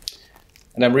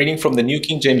 And I'm reading from the New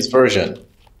King James Version.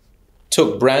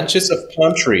 Took branches of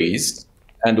palm trees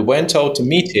and went out to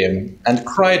meet him and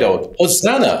cried out,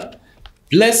 Hosanna!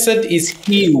 Blessed is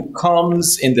he who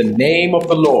comes in the name of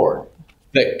the Lord,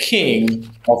 the King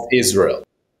of Israel.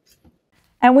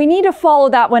 And we need to follow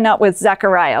that one up with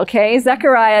Zechariah, okay?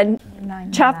 Zechariah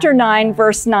chapter 9,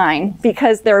 verse 9,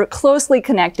 because they're closely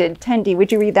connected. Tendi,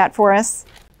 would you read that for us?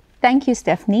 Thank you,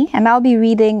 Stephanie. And I'll be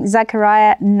reading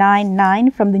Zechariah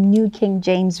 9:9 from the New King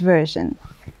James Version.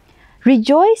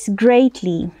 Rejoice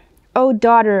greatly, O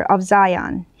daughter of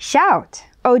Zion. Shout,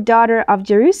 O daughter of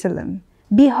Jerusalem.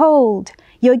 Behold,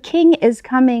 your king is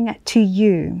coming to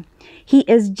you. He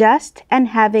is just and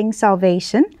having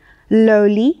salvation,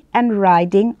 lowly and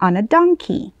riding on a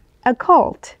donkey, a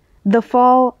colt, the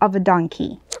foal of a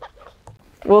donkey.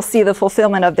 We'll see the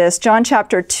fulfillment of this. John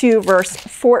chapter 2, verse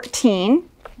 14.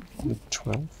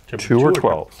 12. 2 or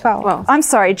 12? 12. I'm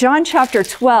sorry, John chapter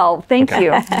 12. Thank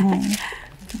you.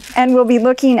 And we'll be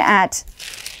looking at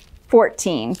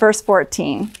 14, verse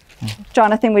 14.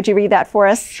 Jonathan, would you read that for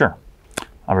us? Sure.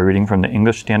 I'll be reading from the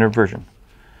English Standard Version.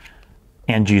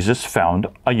 And Jesus found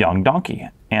a young donkey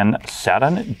and sat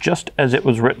on it just as it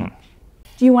was written.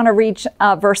 Do you want to read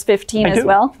verse 15 as do.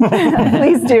 well?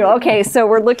 Please do. Okay, so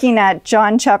we're looking at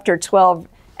John chapter 12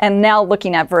 and now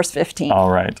looking at verse 15. All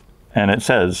right. And it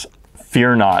says,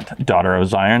 Fear not, daughter of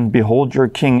Zion. Behold, your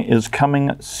king is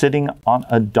coming, sitting on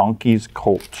a donkey's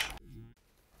colt.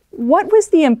 What was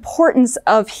the importance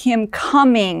of him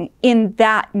coming in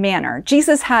that manner?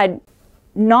 Jesus had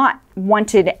not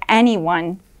wanted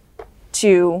anyone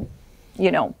to,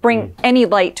 bring any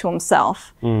light to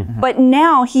himself. But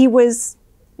now he was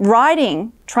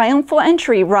riding, triumphal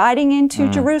entry, riding into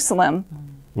Jerusalem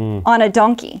on a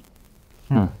donkey.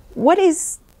 What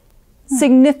is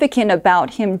significant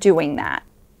about him doing that?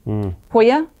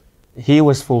 Hoya? He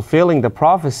was fulfilling the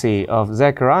prophecy of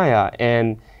Zechariah,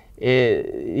 and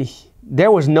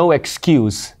there was no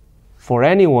excuse for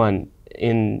anyone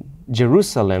in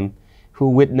Jerusalem who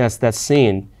witnessed that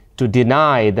scene to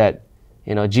deny that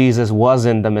Jesus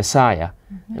wasn't the Messiah.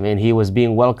 I mean, he was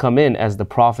being welcomed in as the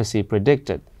prophecy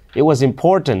predicted. It was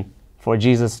important for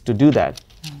Jesus to do that.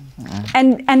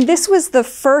 And this was the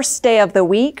first day of the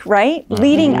week, right?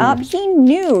 Leading up,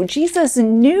 Jesus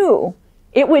knew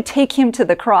it would take him to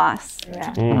the cross.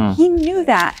 He knew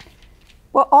that.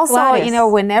 Well, also, Gladys.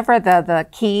 Whenever the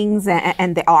kings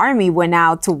and the army went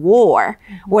out to war,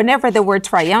 whenever they were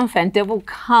triumphant, they will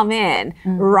come in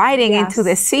riding into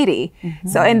the city.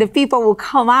 So, and the people will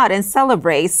come out and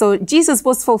celebrate. So Jesus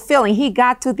was fulfilling. He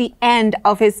got to the end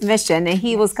of his mission and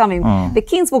he was coming. The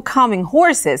kings will come in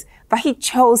horses, but he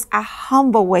chose a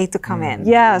humble way to come in.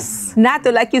 Yes. Not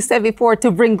to, like you said before,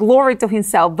 to bring glory to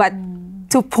himself, but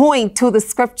to point to the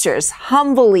scriptures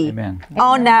humbly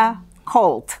on a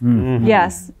colt.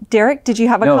 Yes. Derek, did you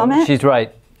have a No, comment? she's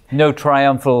right. No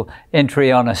triumphal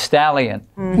entry on a stallion.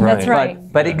 That's right.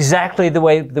 But exactly the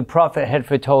way the prophet had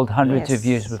foretold hundreds of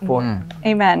years before.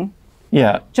 Amen.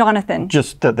 Yeah. Jonathan.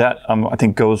 Just that I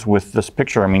think goes with this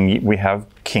picture. I mean, we have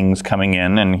kings coming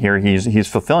in, and here he's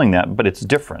fulfilling that, but it's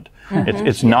different.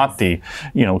 It's not the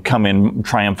come in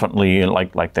triumphantly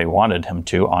like they wanted him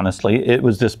to. Honestly, it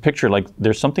was this picture like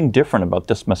there's something different about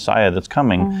this Messiah that's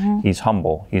coming. He's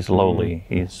humble. He's lowly.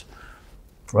 He's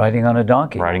riding on a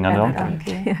donkey. Riding on a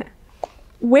donkey.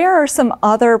 Where are some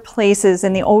other places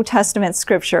in the Old Testament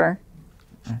scripture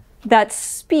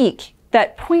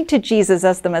that point to Jesus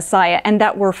as the Messiah and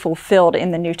that were fulfilled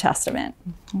in the New Testament,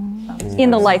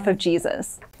 in the life of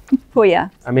Jesus? Puya.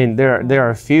 I mean, there are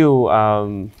a few,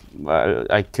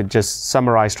 I could just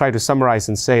try to summarize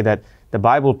and say that the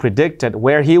Bible predicted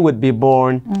where he would be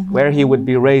born, where he would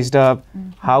be raised up,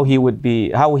 how he would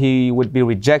be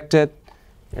rejected,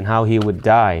 and how he would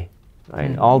die.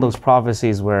 Right? All those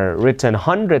prophecies were written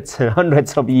hundreds and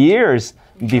hundreds of years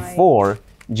before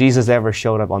Jesus ever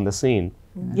showed up on the scene.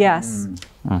 Yes.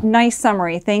 Nice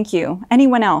summary. Thank you.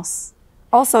 Anyone else?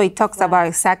 Also, it talks about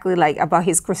exactly like about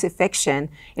his crucifixion.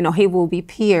 You know, he will be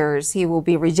pierced, he will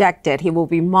be rejected, he will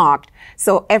be mocked.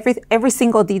 So every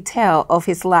single detail of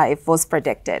his life was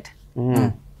predicted.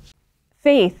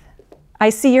 Faith, I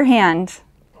see your hand.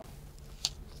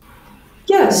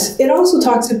 Yes, it also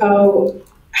talks about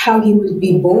how he would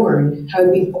be born, how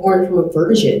he'd be born from a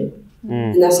virgin.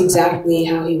 And that's exactly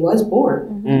how he was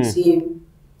born. Conceived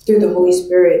through the Holy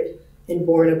Spirit and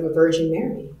born of a Virgin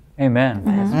Mary. Amen.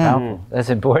 That's powerful. That's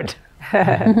important.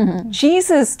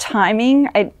 Jesus' timing,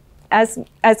 as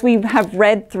we have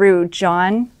read through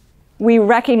John, we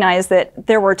recognize that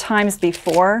there were times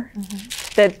before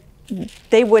that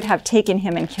they would have taken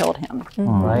him and killed him.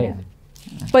 Right.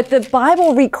 But the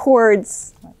Bible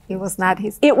records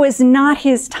It was not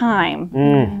his time.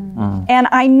 And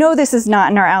I know this is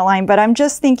not in our outline, but I'm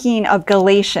just thinking of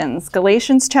Galatians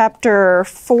chapter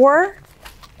 4,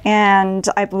 and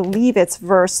I believe it's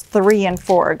verse 3 and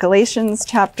 4. Galatians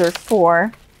chapter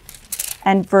 4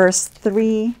 and verse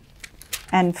 3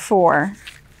 and 4.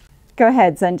 Go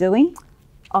ahead, Zendili.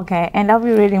 Okay, and I'll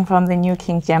be reading from the New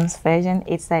King James Version.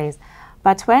 It says,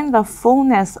 "But when the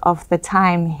fullness of the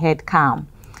time had come,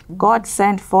 God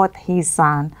sent forth his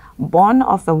Son, born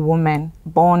of a woman,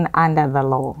 born under the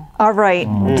law." All right.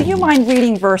 Do you mind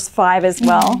reading verse 5 as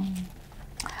well?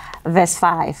 Verse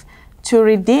 5, "To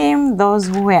redeem those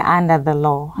who were under the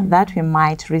law, that we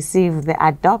might receive the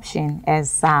adoption as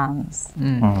sons."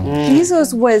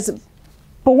 Jesus was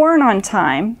born on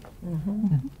time.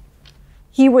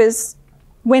 He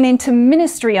went into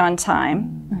ministry on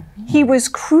time. He was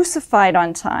crucified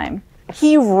on time.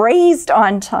 He raised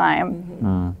on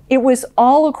time. It was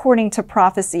all according to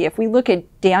prophecy. If we look at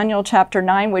Daniel chapter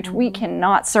 9, which we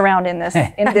cannot surround in this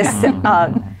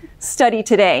study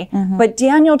today, but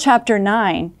Daniel chapter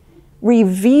 9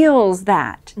 reveals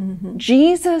that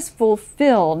Jesus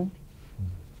fulfilled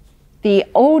the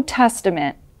Old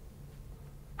Testament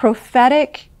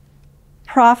prophetic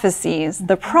prophecies,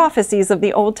 the prophecies of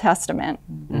the Old Testament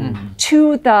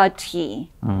to the T.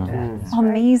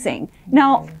 Amazing.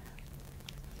 Now,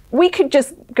 we could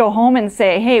just go home and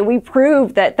say, hey, we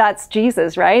proved that that's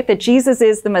Jesus, right? That Jesus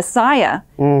is the Messiah.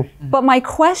 But my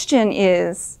question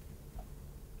is,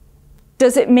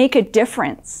 does it make a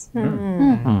difference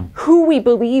who we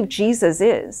believe Jesus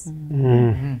is?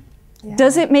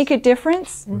 Does it make a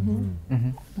difference?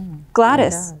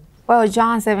 Gladys. Well,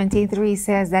 John 17:3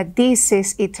 says that this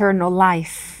is eternal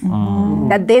life,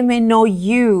 that they may know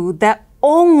you, the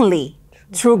only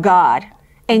true God,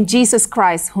 and Jesus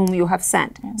Christ, whom you have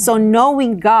sent. So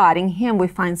knowing God, in him we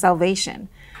find salvation.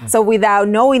 So without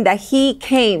knowing that he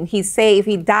came, he saved,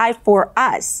 he died for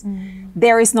us,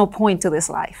 there is no point to this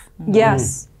life.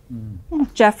 Yes.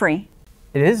 Jeffrey.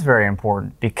 It is very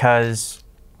important because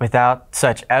without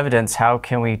such evidence, how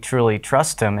can we truly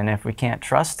trust him? And if we can't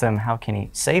trust him, how can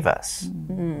he save us?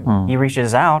 He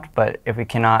reaches out, but if we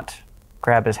cannot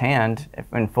grab his hand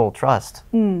in full trust,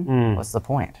 what's the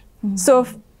point? So,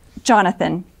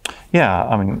 Jonathan. Yeah,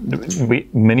 I mean,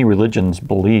 many religions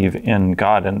believe in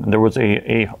God, and there was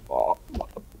a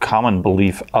common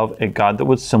belief of a God that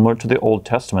was similar to the Old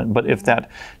Testament. But if that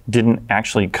didn't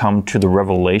actually come to the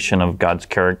revelation of God's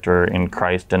character in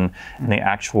Christ and the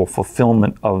actual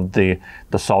fulfillment of the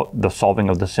solving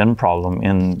of the sin problem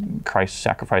in Christ's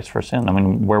sacrifice for sin, I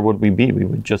mean, where would we be? We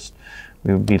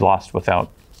would be lost without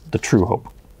the true hope.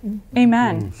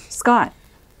 Amen. Scott.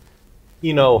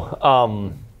 You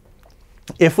know,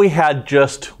 if we had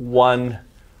just one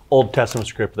Old Testament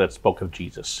script that spoke of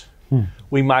Jesus,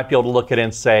 we might be able to look at it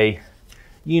and say,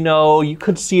 you know, you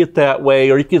could see it that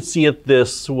way, or you could see it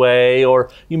this way, or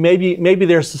maybe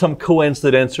there's some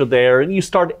coincidence or there, and you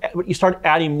start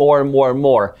adding more and more and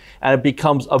more, and it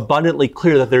becomes abundantly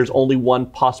clear that there's only one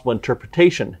possible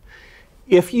interpretation.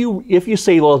 If you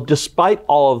say, well, despite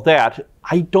all of that,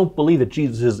 I don't believe that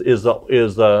Jesus is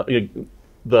the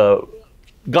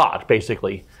God,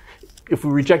 basically. If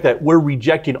we reject that, we're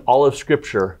rejecting all of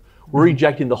Scripture. We're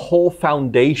rejecting the whole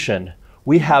foundation.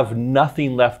 We have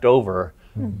nothing left over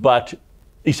but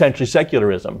essentially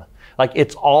secularism. Like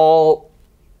it all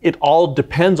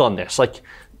depends on this. Like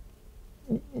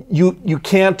you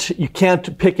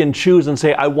can't pick and choose and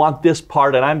say, I want this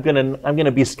part and I'm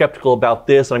gonna be skeptical about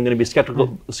this and I'm gonna be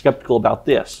skeptical about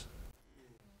this.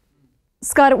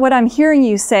 Scott, what I'm hearing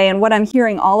you say and what I'm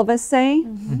hearing all of us say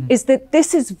is that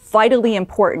this is vitally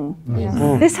important.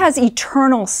 This has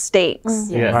eternal stakes.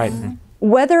 Right.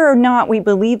 Whether or not we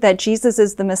believe that Jesus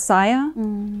is the Messiah,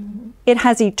 it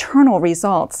has eternal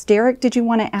results. Derek, did you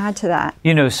want to add to that?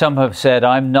 You know, some have said,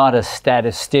 I'm not a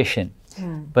statistician,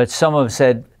 but some have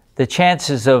said, the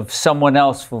chances of someone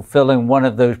else fulfilling one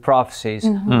of those prophecies,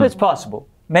 it's possible.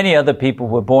 Many other people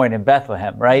were born in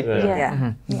Bethlehem, right?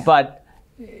 Yeah. But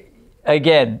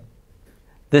again,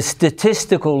 the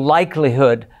statistical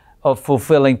likelihood of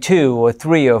fulfilling 2 or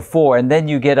 3 or 4, and then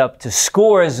you get up to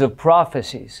scores of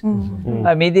prophecies.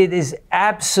 I mean, it is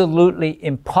absolutely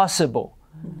impossible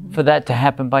for that to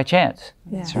happen by chance.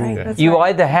 That's right. That's You right.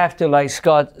 either have to, like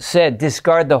Scott said,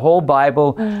 discard the whole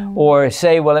Bible or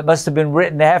say, well, it must have been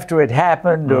written after it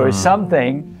happened or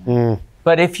something.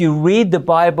 But if you read the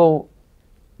Bible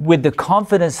with the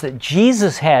confidence that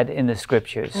Jesus had in the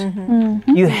Scriptures,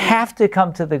 you have to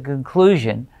come to the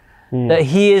conclusion that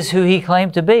he is who he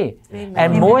claimed to be.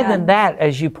 And more than that,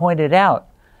 as you pointed out,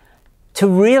 to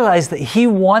realize that he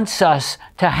wants us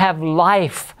to have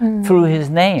life through his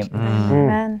name.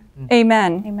 Amen.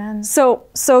 Amen. Amen.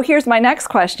 So here's my next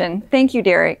question. Thank you,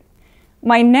 Derek.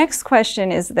 My next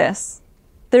question is this.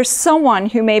 There's someone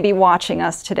who may be watching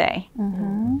us today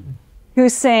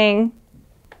who's saying,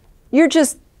 you're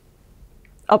just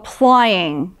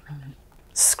applying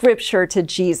Scripture to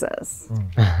Jesus.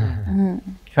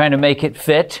 Trying to make it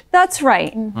fit. That's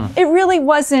right. It really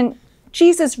wasn't,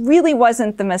 Jesus really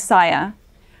wasn't the Messiah.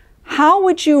 How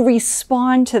would you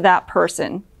respond to that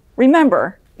person?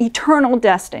 Remember, eternal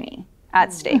destiny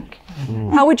at stake.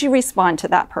 How would you respond to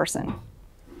that person?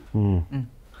 I'm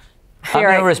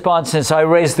going to respond, since I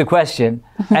raised the question,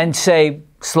 and say,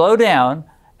 slow down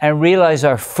and realize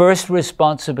our first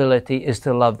responsibility is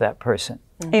to love that person.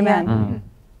 Amen.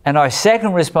 And our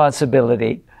second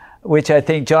responsibility, which I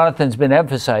think Jonathan's been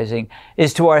emphasizing,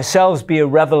 is to ourselves be a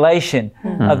revelation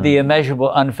of the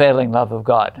immeasurable, unfailing love of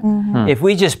God. If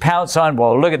we just pounce on,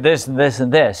 well, look at this and this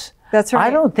and this, that's right. I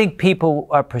don't think people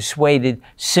are persuaded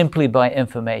simply by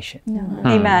information.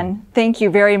 Amen. Thank you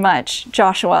very much,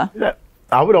 Joshua.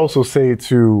 I would also say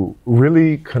to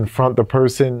really confront the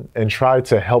person and try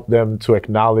to help them to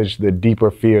acknowledge the deeper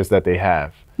fears that they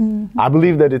have. I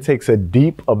believe that it takes a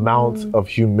deep amount of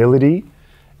humility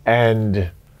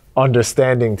and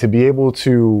understanding to be able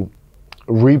to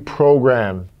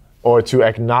reprogram or to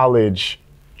acknowledge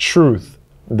truth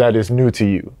that is new to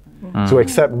you, to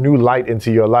accept new light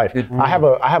into your life. I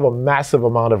have a massive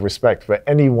amount of respect for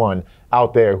anyone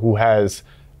out there who has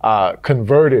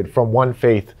converted from one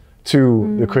faith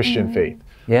to the Christian faith.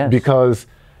 Because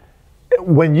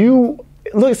when you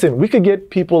listen, we could get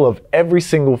people of every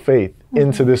single faith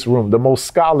into this room, the most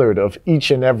scholared of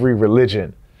each and every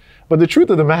religion. But the truth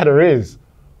of the matter is,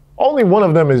 only one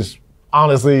of them is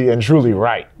honestly and truly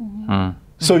right.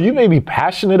 So you may be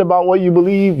passionate about what you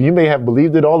believe. You may have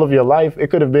believed it all of your life. It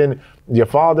could have been your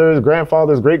father's,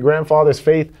 grandfather's, great-grandfather's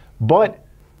faith. But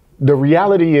the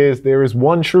reality is there is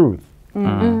one truth.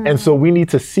 And so we need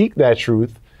to seek that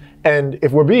truth. And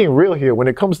if we're being real here, when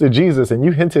it comes to Jesus, and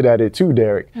you hinted at it too,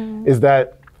 Derek, is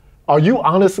that, are you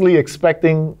honestly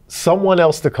expecting someone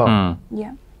else to come?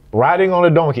 Riding on a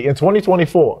donkey in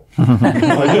 2024.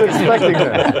 Are you expecting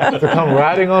them to come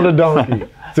riding on a donkey,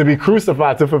 to be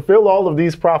crucified, to fulfill all of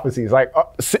these prophecies? Like,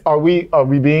 are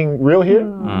we being real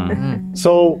here?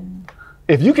 So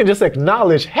if you can just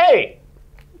acknowledge, hey,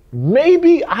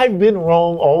 maybe I've been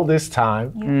wrong all this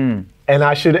time, and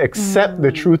I should accept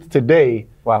the truth today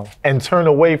and turn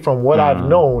away from what I've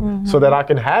known so that I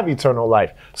can have eternal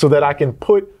life, so that I can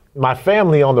put my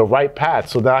family on the right path,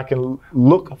 so that I can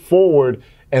look forward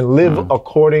and live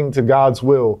according to God's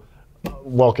will,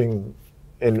 walking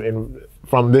in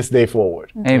from this day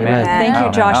forward. Amen. Thank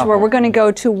you, Joshua. We're going to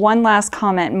go to one last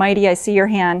comment. Mighty, I see your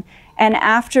hand. And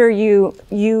after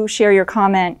you share your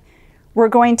comment, we're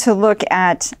going to look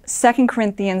at 2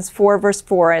 Corinthians 4, verse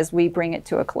 4 as we bring it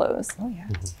to a close.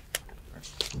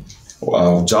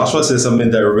 Wow, Joshua said something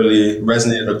that really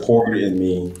resonated a chord in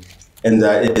me, and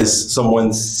that it is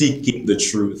someone seeking the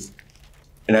truth.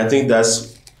 And I think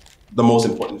that's the most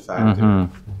important factor.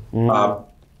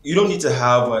 You don't need to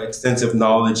have extensive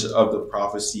knowledge of the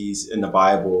prophecies in the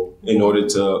Bible in order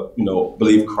to,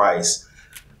 believe Christ.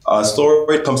 A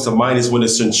story that comes to mind is when a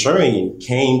centurion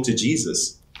came to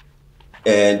Jesus,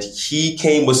 and he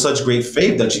came with such great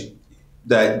faith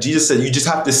that Jesus said, you just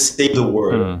have to say the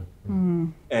word,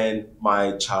 and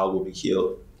my child will be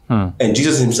healed. And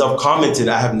Jesus himself commented,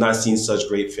 I have not seen such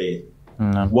great faith.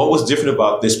 What was different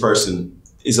about this person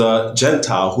is a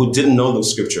Gentile who didn't know the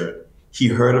scripture. He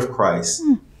heard of Christ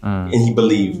and he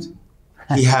believed.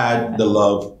 He had the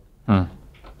love, a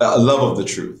love of the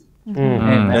truth.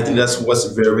 And I think that's what's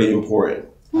very important.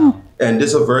 And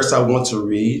this a verse I want to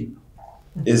read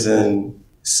is in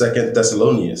 2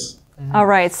 Thessalonians. All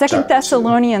right, 2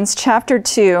 Thessalonians chapter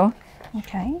 2.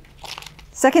 Okay.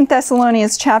 2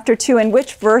 Thessalonians chapter 2, and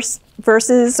which verse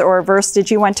verses or verse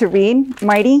did you want to read,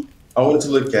 Mighty? I want to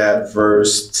look at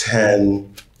verse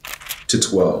 10 to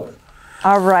 12.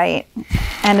 All right.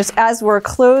 And as we'll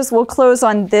close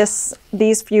on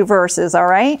these few verses, all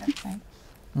right?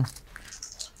 Okay.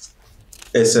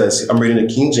 It says, I'm reading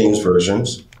the King James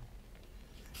versions.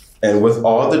 And with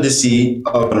all the deceit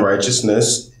of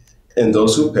unrighteousness in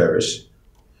those who perish,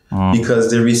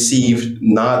 because they received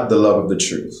not the love of the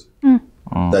truth,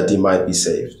 that they might be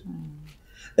saved.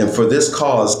 And for this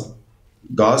cause,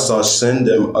 God shall send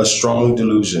them a strong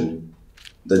delusion,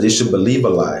 that they should believe a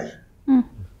lie,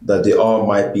 that they all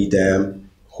might be damned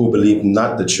who believe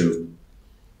not the truth,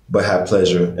 but have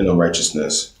pleasure in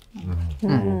unrighteousness.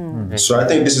 So I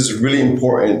think this is really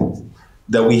important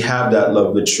that we have that love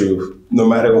of the truth, no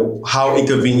matter how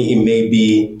inconvenient it may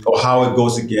be or how it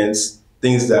goes against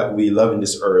things that we love in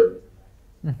this earth.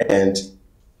 And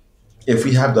if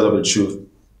we have the love of the truth,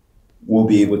 we'll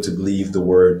be able to believe the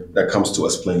word that comes to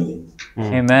us plainly.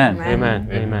 Amen. Amen.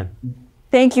 Amen.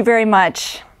 Thank you very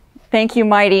much. Thank you,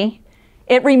 Mighty.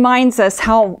 It reminds us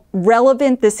how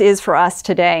relevant this is for us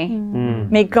today.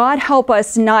 May God help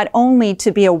us not only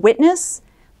to be a witness,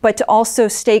 but to also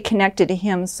stay connected to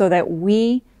Him so that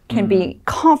we can be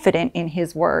confident in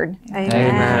His word. Thank you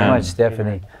very much,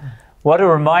 Stephanie. What a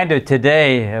reminder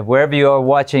today, wherever you are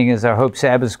watching as our Hope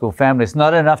Sabbath School family, it's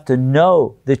not enough to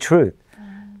know the truth.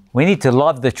 We need to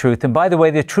love the truth. And by the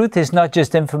way, the truth is not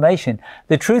just information.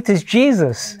 The truth is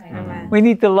Jesus. Amen. We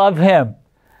need to love Him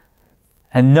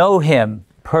and know Him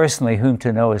personally, whom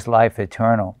to know is life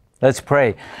eternal. Let's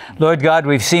pray. Lord God,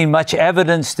 we've seen much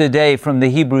evidence today from the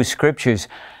Hebrew Scriptures,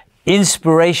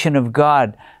 inspiration of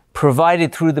God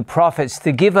provided through the prophets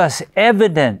to give us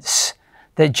evidence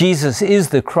that Jesus is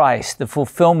the Christ, the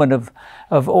fulfillment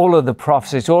of all of the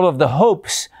prophecies, all of the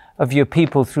hopes of your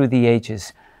people through the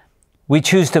ages. We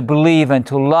choose to believe and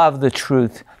to love the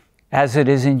truth as it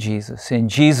is in Jesus. In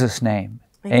Jesus' name,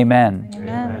 amen.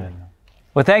 Amen.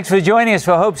 Well, thanks for joining us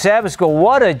for Hope Sabbath School.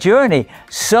 What a journey.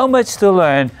 So much to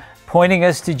learn, pointing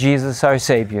us to Jesus, our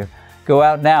Savior. Go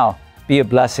out now. Be a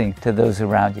blessing to those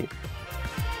around you.